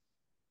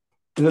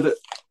 Hit it.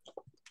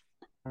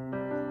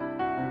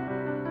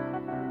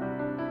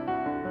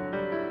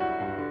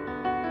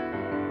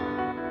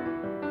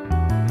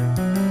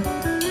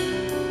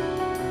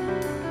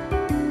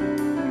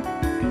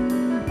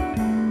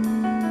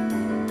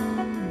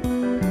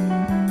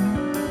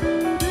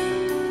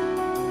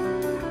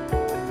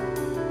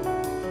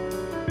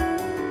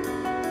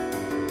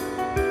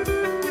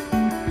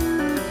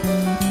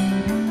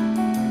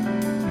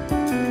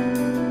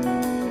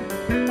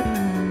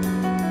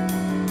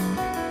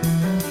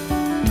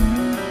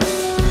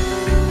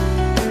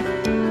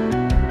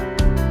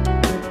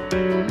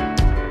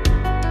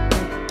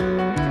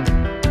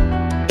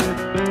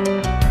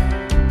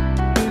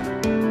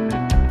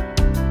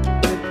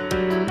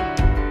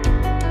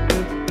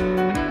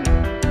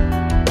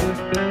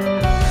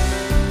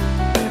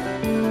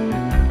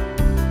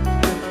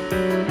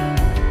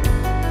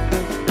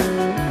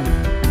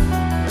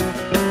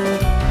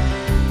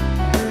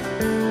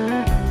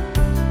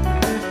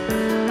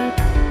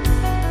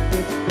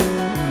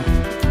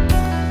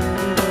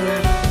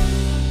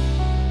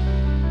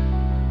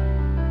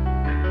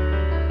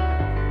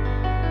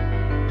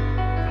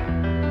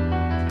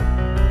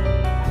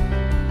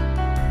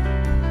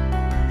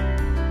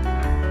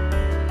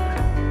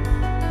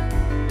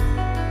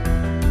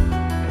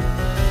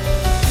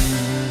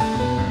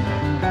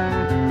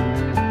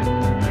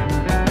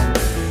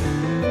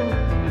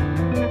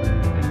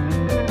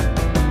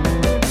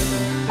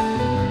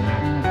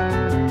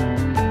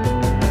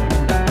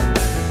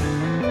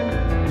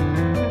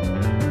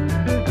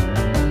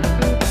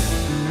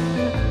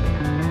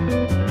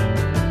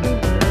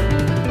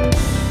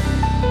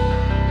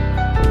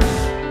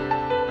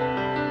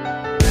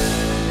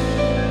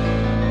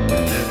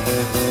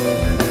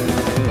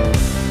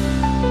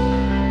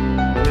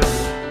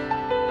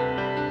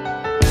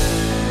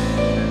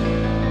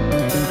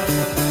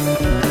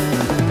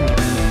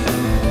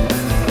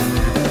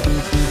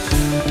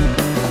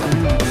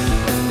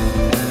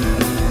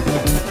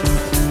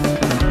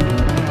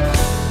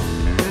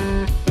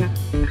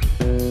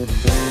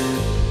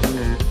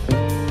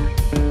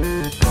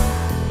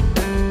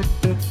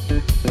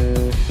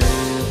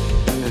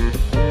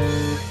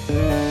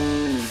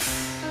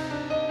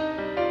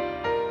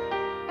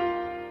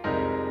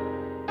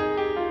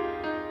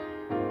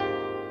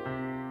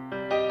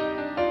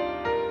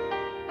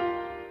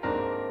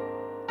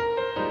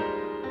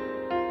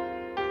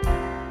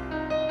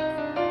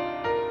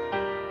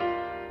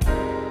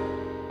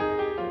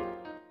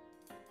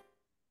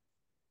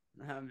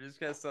 I'm just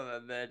gonna stop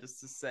that there just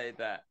to say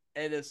that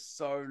it is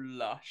so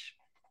lush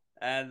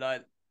and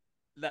like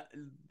that,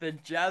 the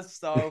jazz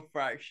style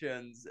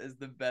Fractions is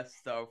the best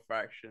style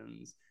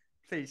Fractions.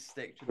 Please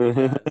stick to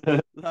the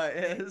jazz. Like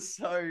it's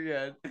so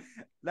good.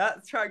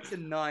 That track's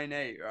in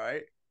 9/8,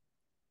 right?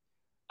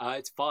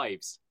 It's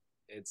fives.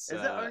 It's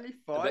Is it only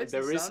fives? It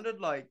there is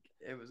sounded like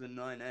it was a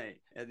 9/8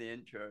 in the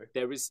intro.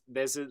 there's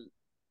a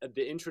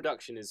the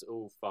introduction is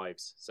all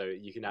fives, so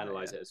you can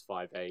analyze yeah. it as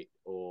 5/8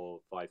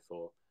 or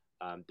 5/4.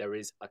 There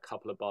is a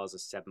couple of bars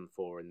of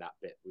 7/4 in that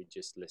bit we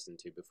just listened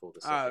to before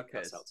the song Okay.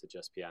 cuts out to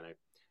just piano,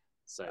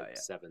 so yeah.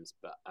 sevens,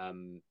 but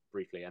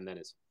briefly, and then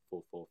it's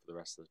 4/4 for the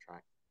rest of the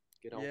track.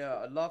 Good old Yeah,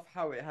 I love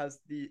how it has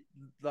the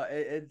like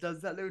it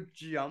does that little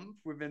jump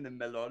within the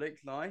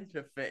melodic line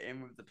to fit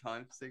in with the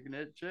time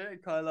signature.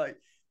 It kind of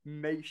like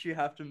makes you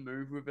have to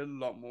move with it a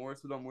lot more.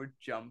 It's a lot more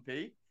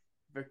jumpy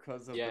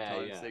because of the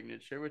time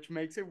signature, which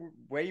makes it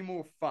way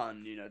more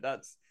fun. You know,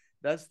 that's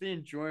the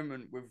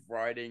enjoyment with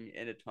writing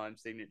in a time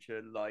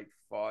signature like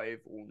 5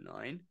 or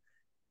 9,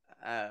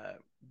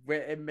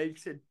 where it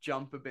makes it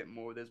jump a bit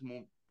more. There's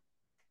more.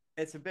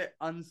 It's a bit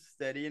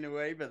unsteady in a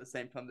way, but at the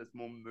same time, there's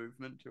more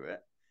movement to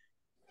it.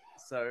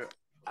 So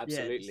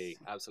absolutely,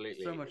 yeah,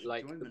 absolutely. so much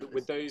Like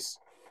with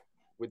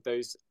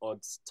those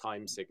odd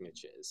time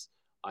signatures,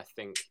 I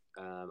think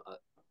a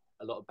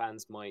lot of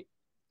bands might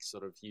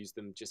sort of use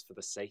them just for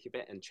the sake of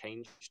it and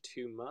change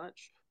too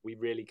much. We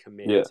really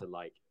commit to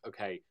like,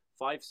 okay,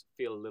 fives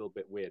feel a little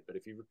bit weird, but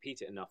if you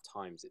repeat it enough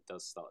times, it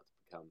does start to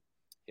become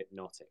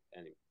hypnotic,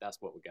 and that's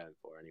what we're going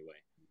for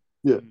anyway.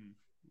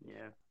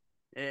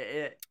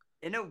 It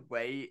in a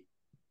way,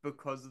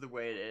 because of the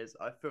way it is,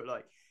 I feel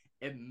like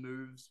it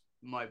moves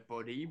my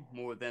body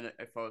more than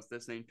if I was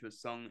listening to a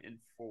song in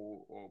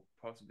 4 or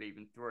possibly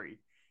even 3,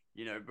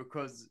 you know,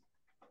 because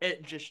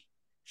it just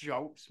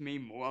jolts me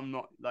more. I'm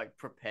not like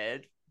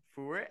prepared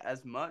for it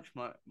as much.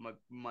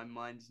 My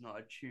mind's not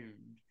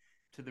attuned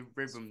to the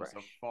rhythms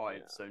of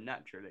 5 so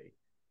naturally.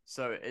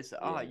 So it's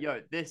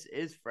this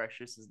is fresh.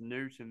 This is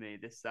new to me.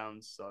 This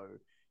sounds so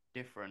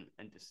different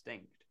and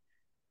distinct,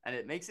 and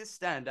it makes it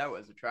stand out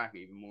as a track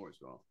even more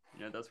as well.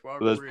 You know, that's why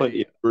there's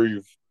plenty of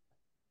groove.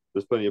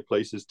 There's plenty of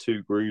places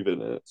to groove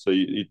in it, so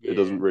it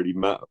doesn't really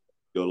matter.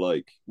 You're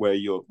like where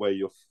you're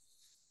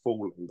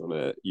falling on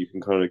it. You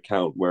can kind of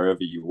count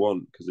wherever you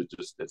want because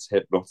it's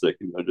hypnotic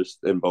and you're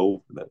just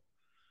involved in it.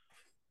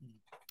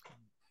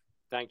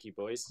 Thank you,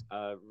 boys.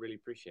 Really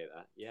appreciate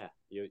that. Yeah,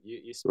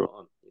 you're spot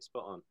on. You're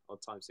spot on.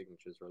 Odd time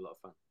signatures are a lot of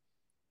fun.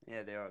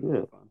 Yeah, they are a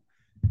lot of fun.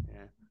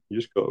 Yeah, you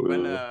just got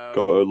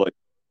to like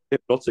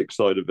hypnotic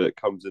side of it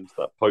comes into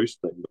that post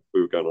thing that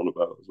we were going on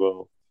about as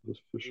well.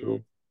 For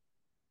sure.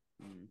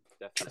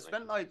 Definitely. I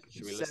spent like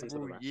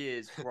several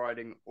years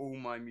writing all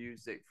my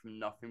music from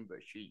nothing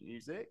but sheet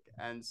music,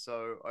 and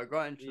so I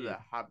got into the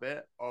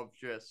habit of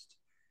just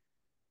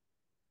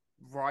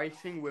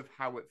writing with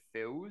how it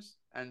feels,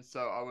 and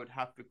so I would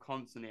have to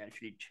constantly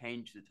actually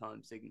change the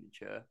time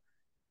signature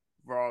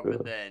rather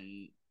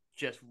than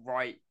just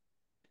write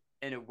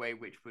in a way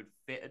which would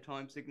fit a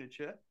time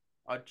signature.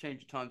 I'd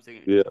change the time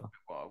signature to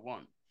what I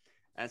want,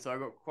 and so I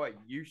got quite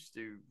used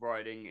to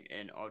writing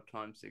in odd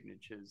time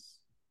signatures,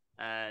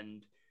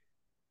 and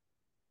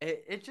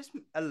it just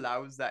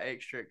allows that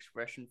extra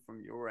expression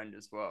from your end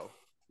as well.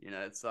 You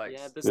know, it's like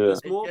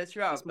there's more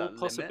Limit.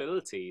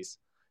 possibilities.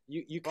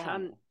 You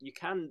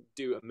can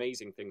do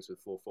amazing things with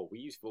 4/4. We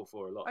use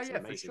 4/4 a lot. Oh yeah,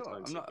 for sure.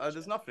 I'm not.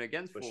 There's nothing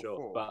against 4/4,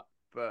 sure.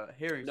 But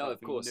hearing something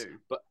of course. new.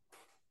 But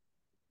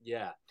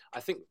yeah, I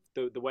think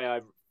the way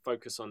I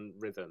focus on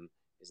rhythm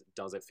is,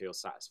 does it feel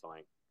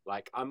satisfying?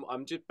 Like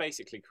I'm just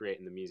basically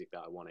creating the music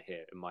that I want to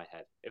hear in my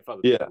head. If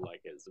other people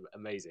like it, it's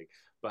amazing.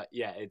 But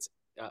yeah, it's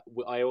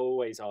I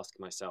always ask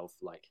myself,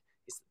 like,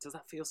 does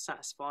that feel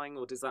satisfying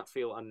or does that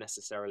feel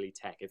unnecessarily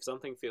tech? If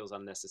something feels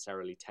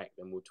unnecessarily tech,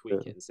 then we'll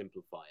tweak it and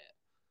simplify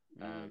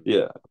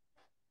it.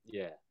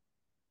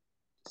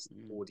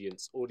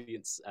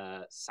 Audience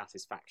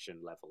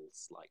satisfaction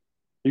levels, like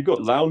you've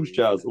got lounge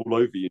jazz all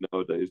over you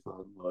nowadays,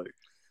 man. Like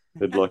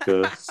it's like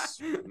a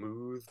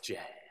smooth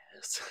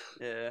jazz.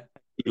 Yeah,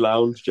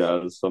 lounge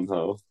jazz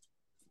somehow.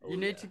 You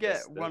need to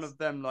get one of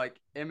them like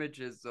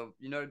images of,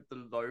 you know, the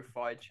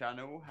lo-fi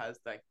channel has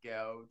that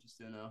girl just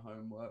doing her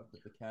homework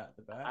with the cat at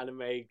the back.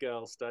 Anime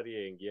girl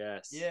studying,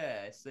 yes.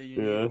 Yeah, so you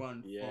need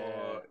one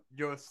for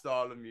your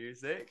style of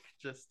music.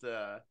 Just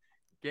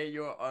get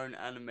your own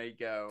anime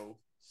girl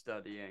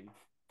studying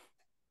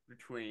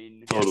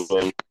between.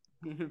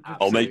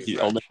 I'll make you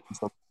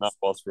something now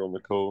whilst we're on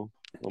the call.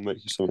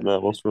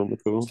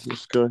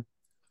 Let's go.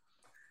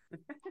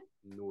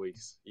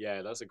 Noise.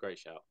 Yeah, that's a great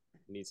shout.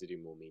 Need to do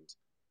more memes.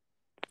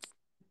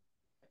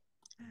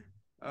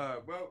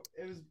 Well,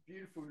 it was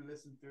beautiful to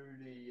listen through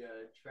the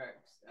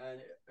tracks, and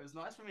it was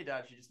nice for me to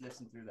actually just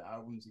listen through the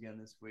albums again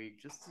this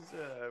week, just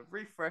to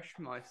refresh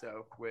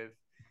myself with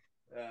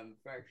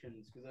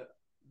Fractions, because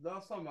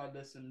last time I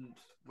listened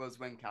was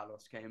when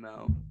Kalos came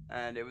out,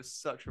 and it was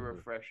such a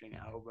refreshing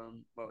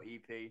album, well,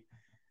 EP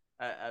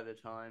at the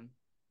time.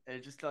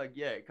 It just like,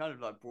 it kind of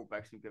like brought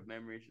back some good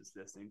memories just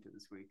listening to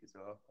this week as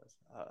well.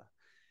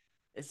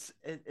 It's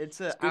an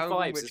album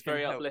vibes. which it's can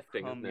very help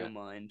uplifting, calm your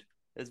mind.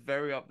 It's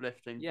very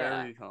uplifting,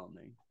 Yeah. very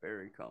calming,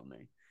 very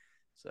calming.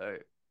 So,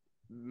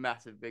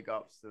 massive big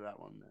ups to that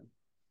one then.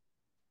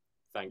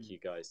 Thank you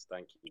guys.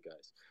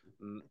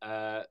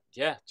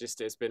 Yeah, just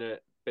it's been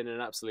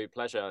an absolute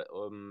pleasure.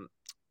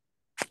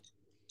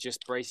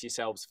 Just brace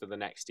yourselves for the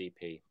next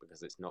EP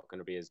because it's not going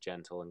to be as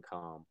gentle and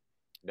calm.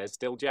 There's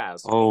still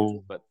jazz,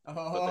 but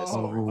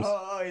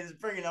there's he's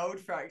bringing old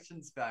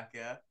Fraktions back,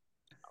 yeah.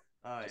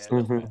 Oh just yeah,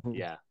 a little bit.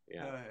 Yeah. Oh,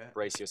 yeah.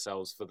 Brace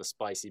yourselves for the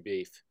spicy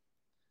beef.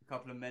 A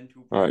couple of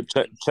mental. All right,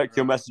 check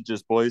your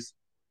messages, boys.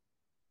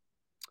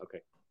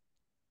 Okay.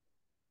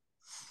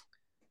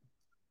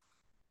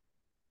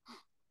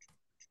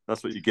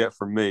 That's what you get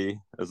from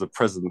me as a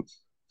present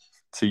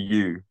to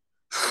you.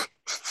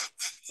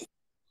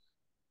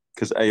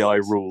 Because AI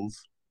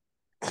rules.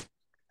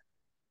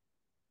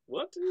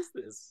 What is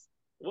this?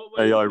 What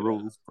AI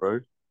rules, bro.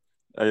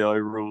 AI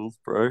rules,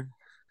 bro.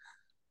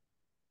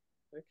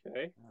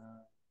 Okay.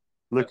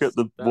 Look at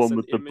the one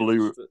with the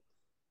blue.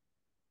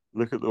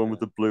 Look at the one with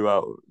the blue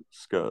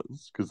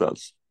outskirts, because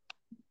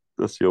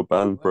that's your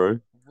band, bro.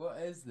 What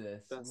is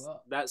this?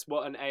 That's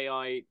what an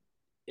AI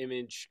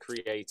image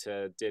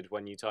creator did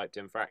when you typed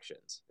in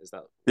Fraktions. Is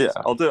that? Yeah,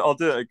 I'll do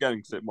it again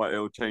because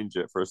it'll change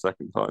it for a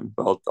second time,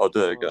 but I'll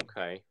do it again.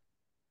 Okay.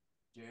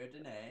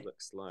 Jordan,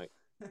 Looks like.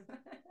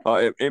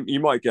 You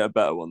might get a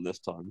better one this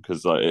time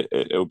because like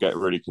it'll get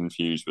really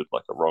confused with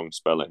like a wrong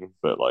spelling,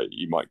 but like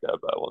you might get a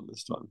better one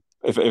this time.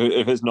 If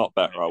it's not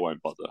better, I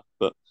won't bother.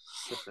 But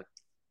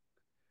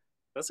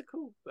that's a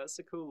cool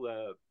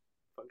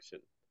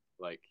function.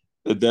 Like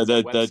they're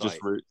just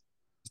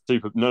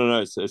super. No,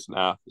 it's an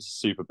app. It's a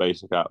super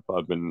basic app. But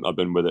I've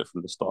been with it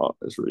from the start.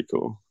 It's really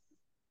cool.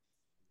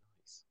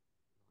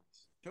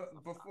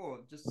 Before,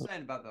 just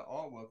saying about the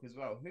artwork as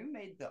well. Who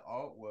made the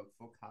artwork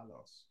for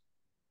Kalos?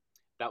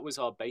 That was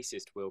our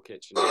bassist, Will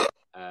Kitchener.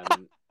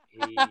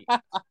 He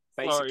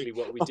basically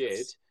what we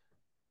did.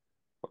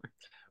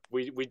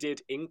 We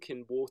did ink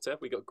in water.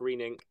 We got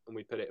green ink and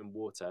we put it in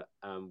water,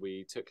 and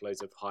we took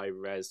loads of high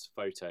res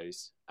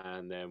photos,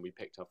 and then we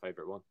picked our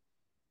favorite one.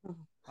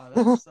 Oh,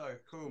 that's so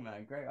cool,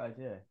 man! Great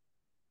idea.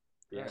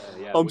 Yeah.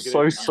 I'm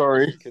so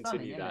sorry.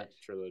 Continue that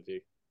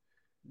trilogy.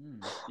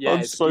 Yeah,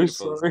 I'm so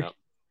sorry.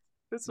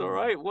 It's all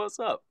right. What's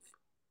up?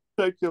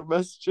 Check your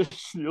messages.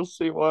 You'll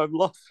see why I'm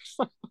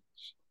laughing.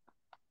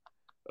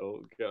 Oh,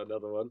 got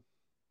another one.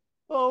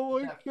 Oh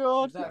my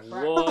god!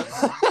 What?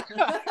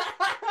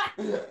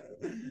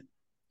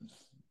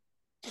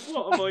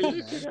 What am I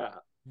looking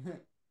at?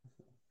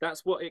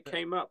 That's what it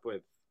came up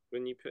with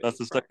when you put. That's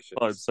the second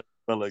time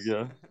spelling,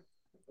 yeah.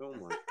 Oh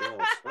my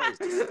god! That is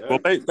disturbing. Well,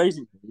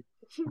 basically.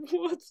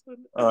 What?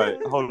 All right,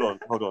 hold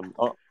on.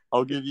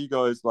 I'll give you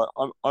guys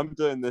I'm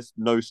doing this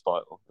no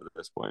style at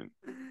this point,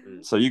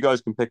 so you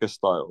guys can pick a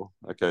style.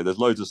 Okay, there's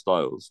loads of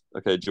styles.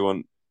 Okay, do you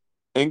want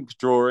ink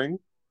drawing,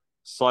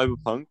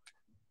 cyberpunk,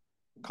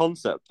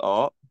 concept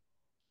art,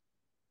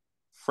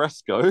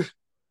 fresco,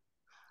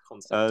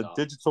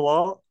 digital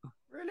art?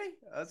 Really?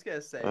 I was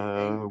gonna say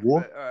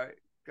what? but, all right,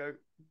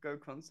 go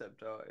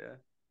concept art. Yeah.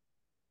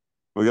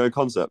 We're going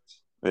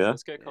concept. Yeah.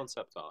 Let's go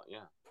concept art.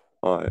 Yeah.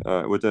 All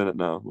right. We're doing it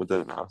now.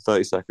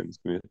 30 seconds.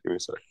 Give me a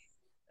sec.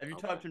 Have you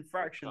typed in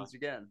Fraktions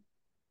again?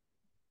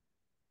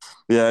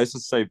 Yeah, it's the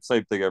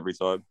same thing every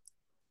time.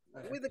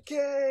 With a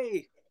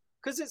K,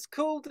 because it's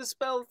cool to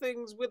spell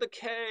things with a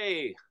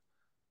K,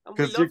 and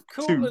we love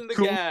cool in the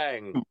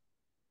gang.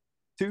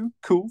 Too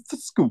cool for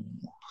school.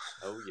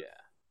 Oh yeah.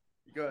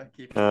 You gotta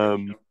keep it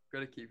original.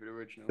 Gotta keep it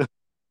original.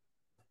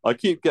 I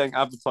keep getting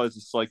advertised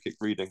as psychic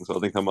readings, so I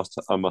think I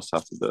must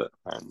have to do it.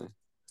 Apparently.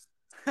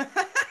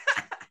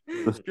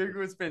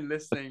 Google's been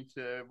listening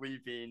to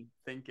we've been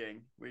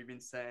thinking, we've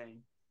been saying,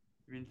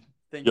 we've been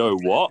thinking Yo,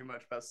 what? too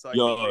much about psychic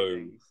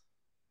readings.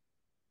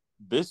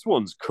 This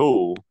one's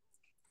cool.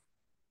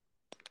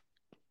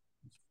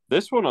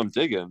 This one I'm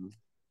digging.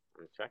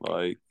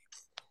 Like,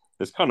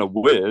 it's kind of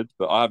weird,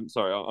 but I'm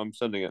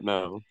sending it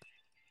now.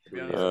 To be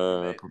honest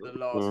with you, mate, the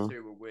last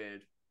two were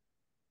weird.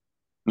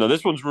 No,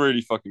 this one's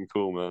really fucking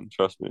cool, man.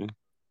 Trust me.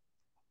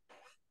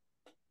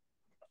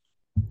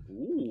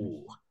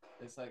 Ooh.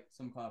 It's like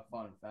some kind of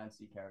fun and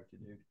fancy character,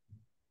 dude.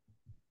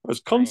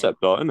 It's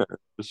concept art, isn't it?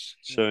 Just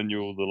showing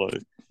you all the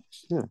like.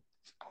 Yeah.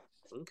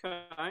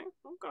 Okay.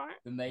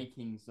 The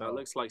makings. That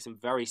looks like some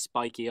very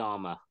spiky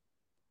armor.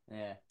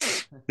 Yeah.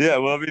 Yeah.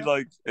 Well, I mean,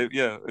 like, Have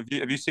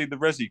you seen the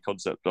Resi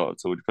concept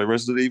art? Or did you play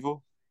Resident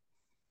Evil?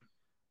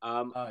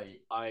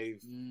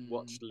 I've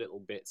watched little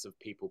bits of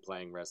people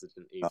playing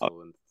Resident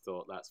Evil and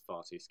thought that's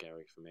far too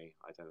scary for me.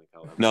 I don't think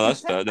I'll ever. No,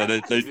 that's fair. No,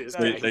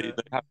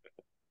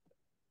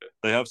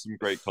 they have some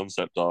great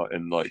concept art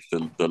in like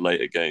the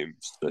later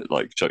games that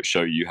like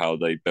show you how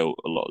they built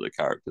a lot of the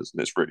characters,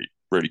 and it's really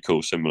really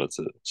cool, similar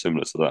to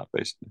that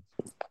basically.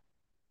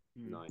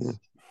 Nice. Yeah.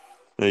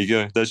 There you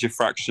go. There's your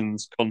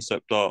Fraktions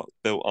concept art,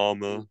 built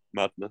armor,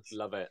 madness.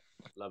 Love it.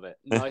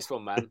 Nice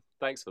one, man.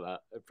 Thanks for that.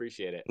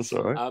 Appreciate it. That's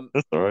all right.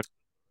 That's all right.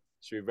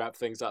 Should we wrap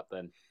things up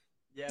then?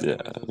 Yeah.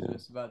 I was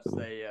just about to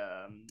say,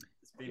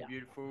 it's been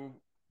beautiful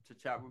to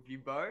chat with you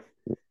both.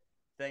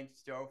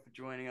 Thanks, Joel, for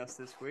joining us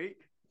this week.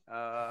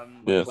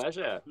 My Yes.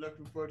 pleasure.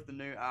 Looking forward to the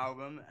new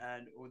album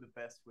and all the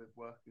best with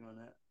working on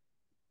it.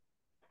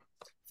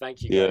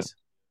 Thank you, Yeah. guys.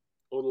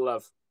 All the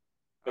love.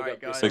 Big Alright,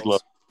 up guys. Big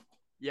yourselves. love.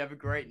 You have a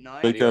great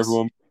night. Take care, Adios.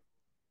 everyone.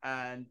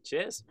 And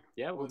Cheers.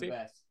 Yeah, All we'll the do.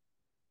 best.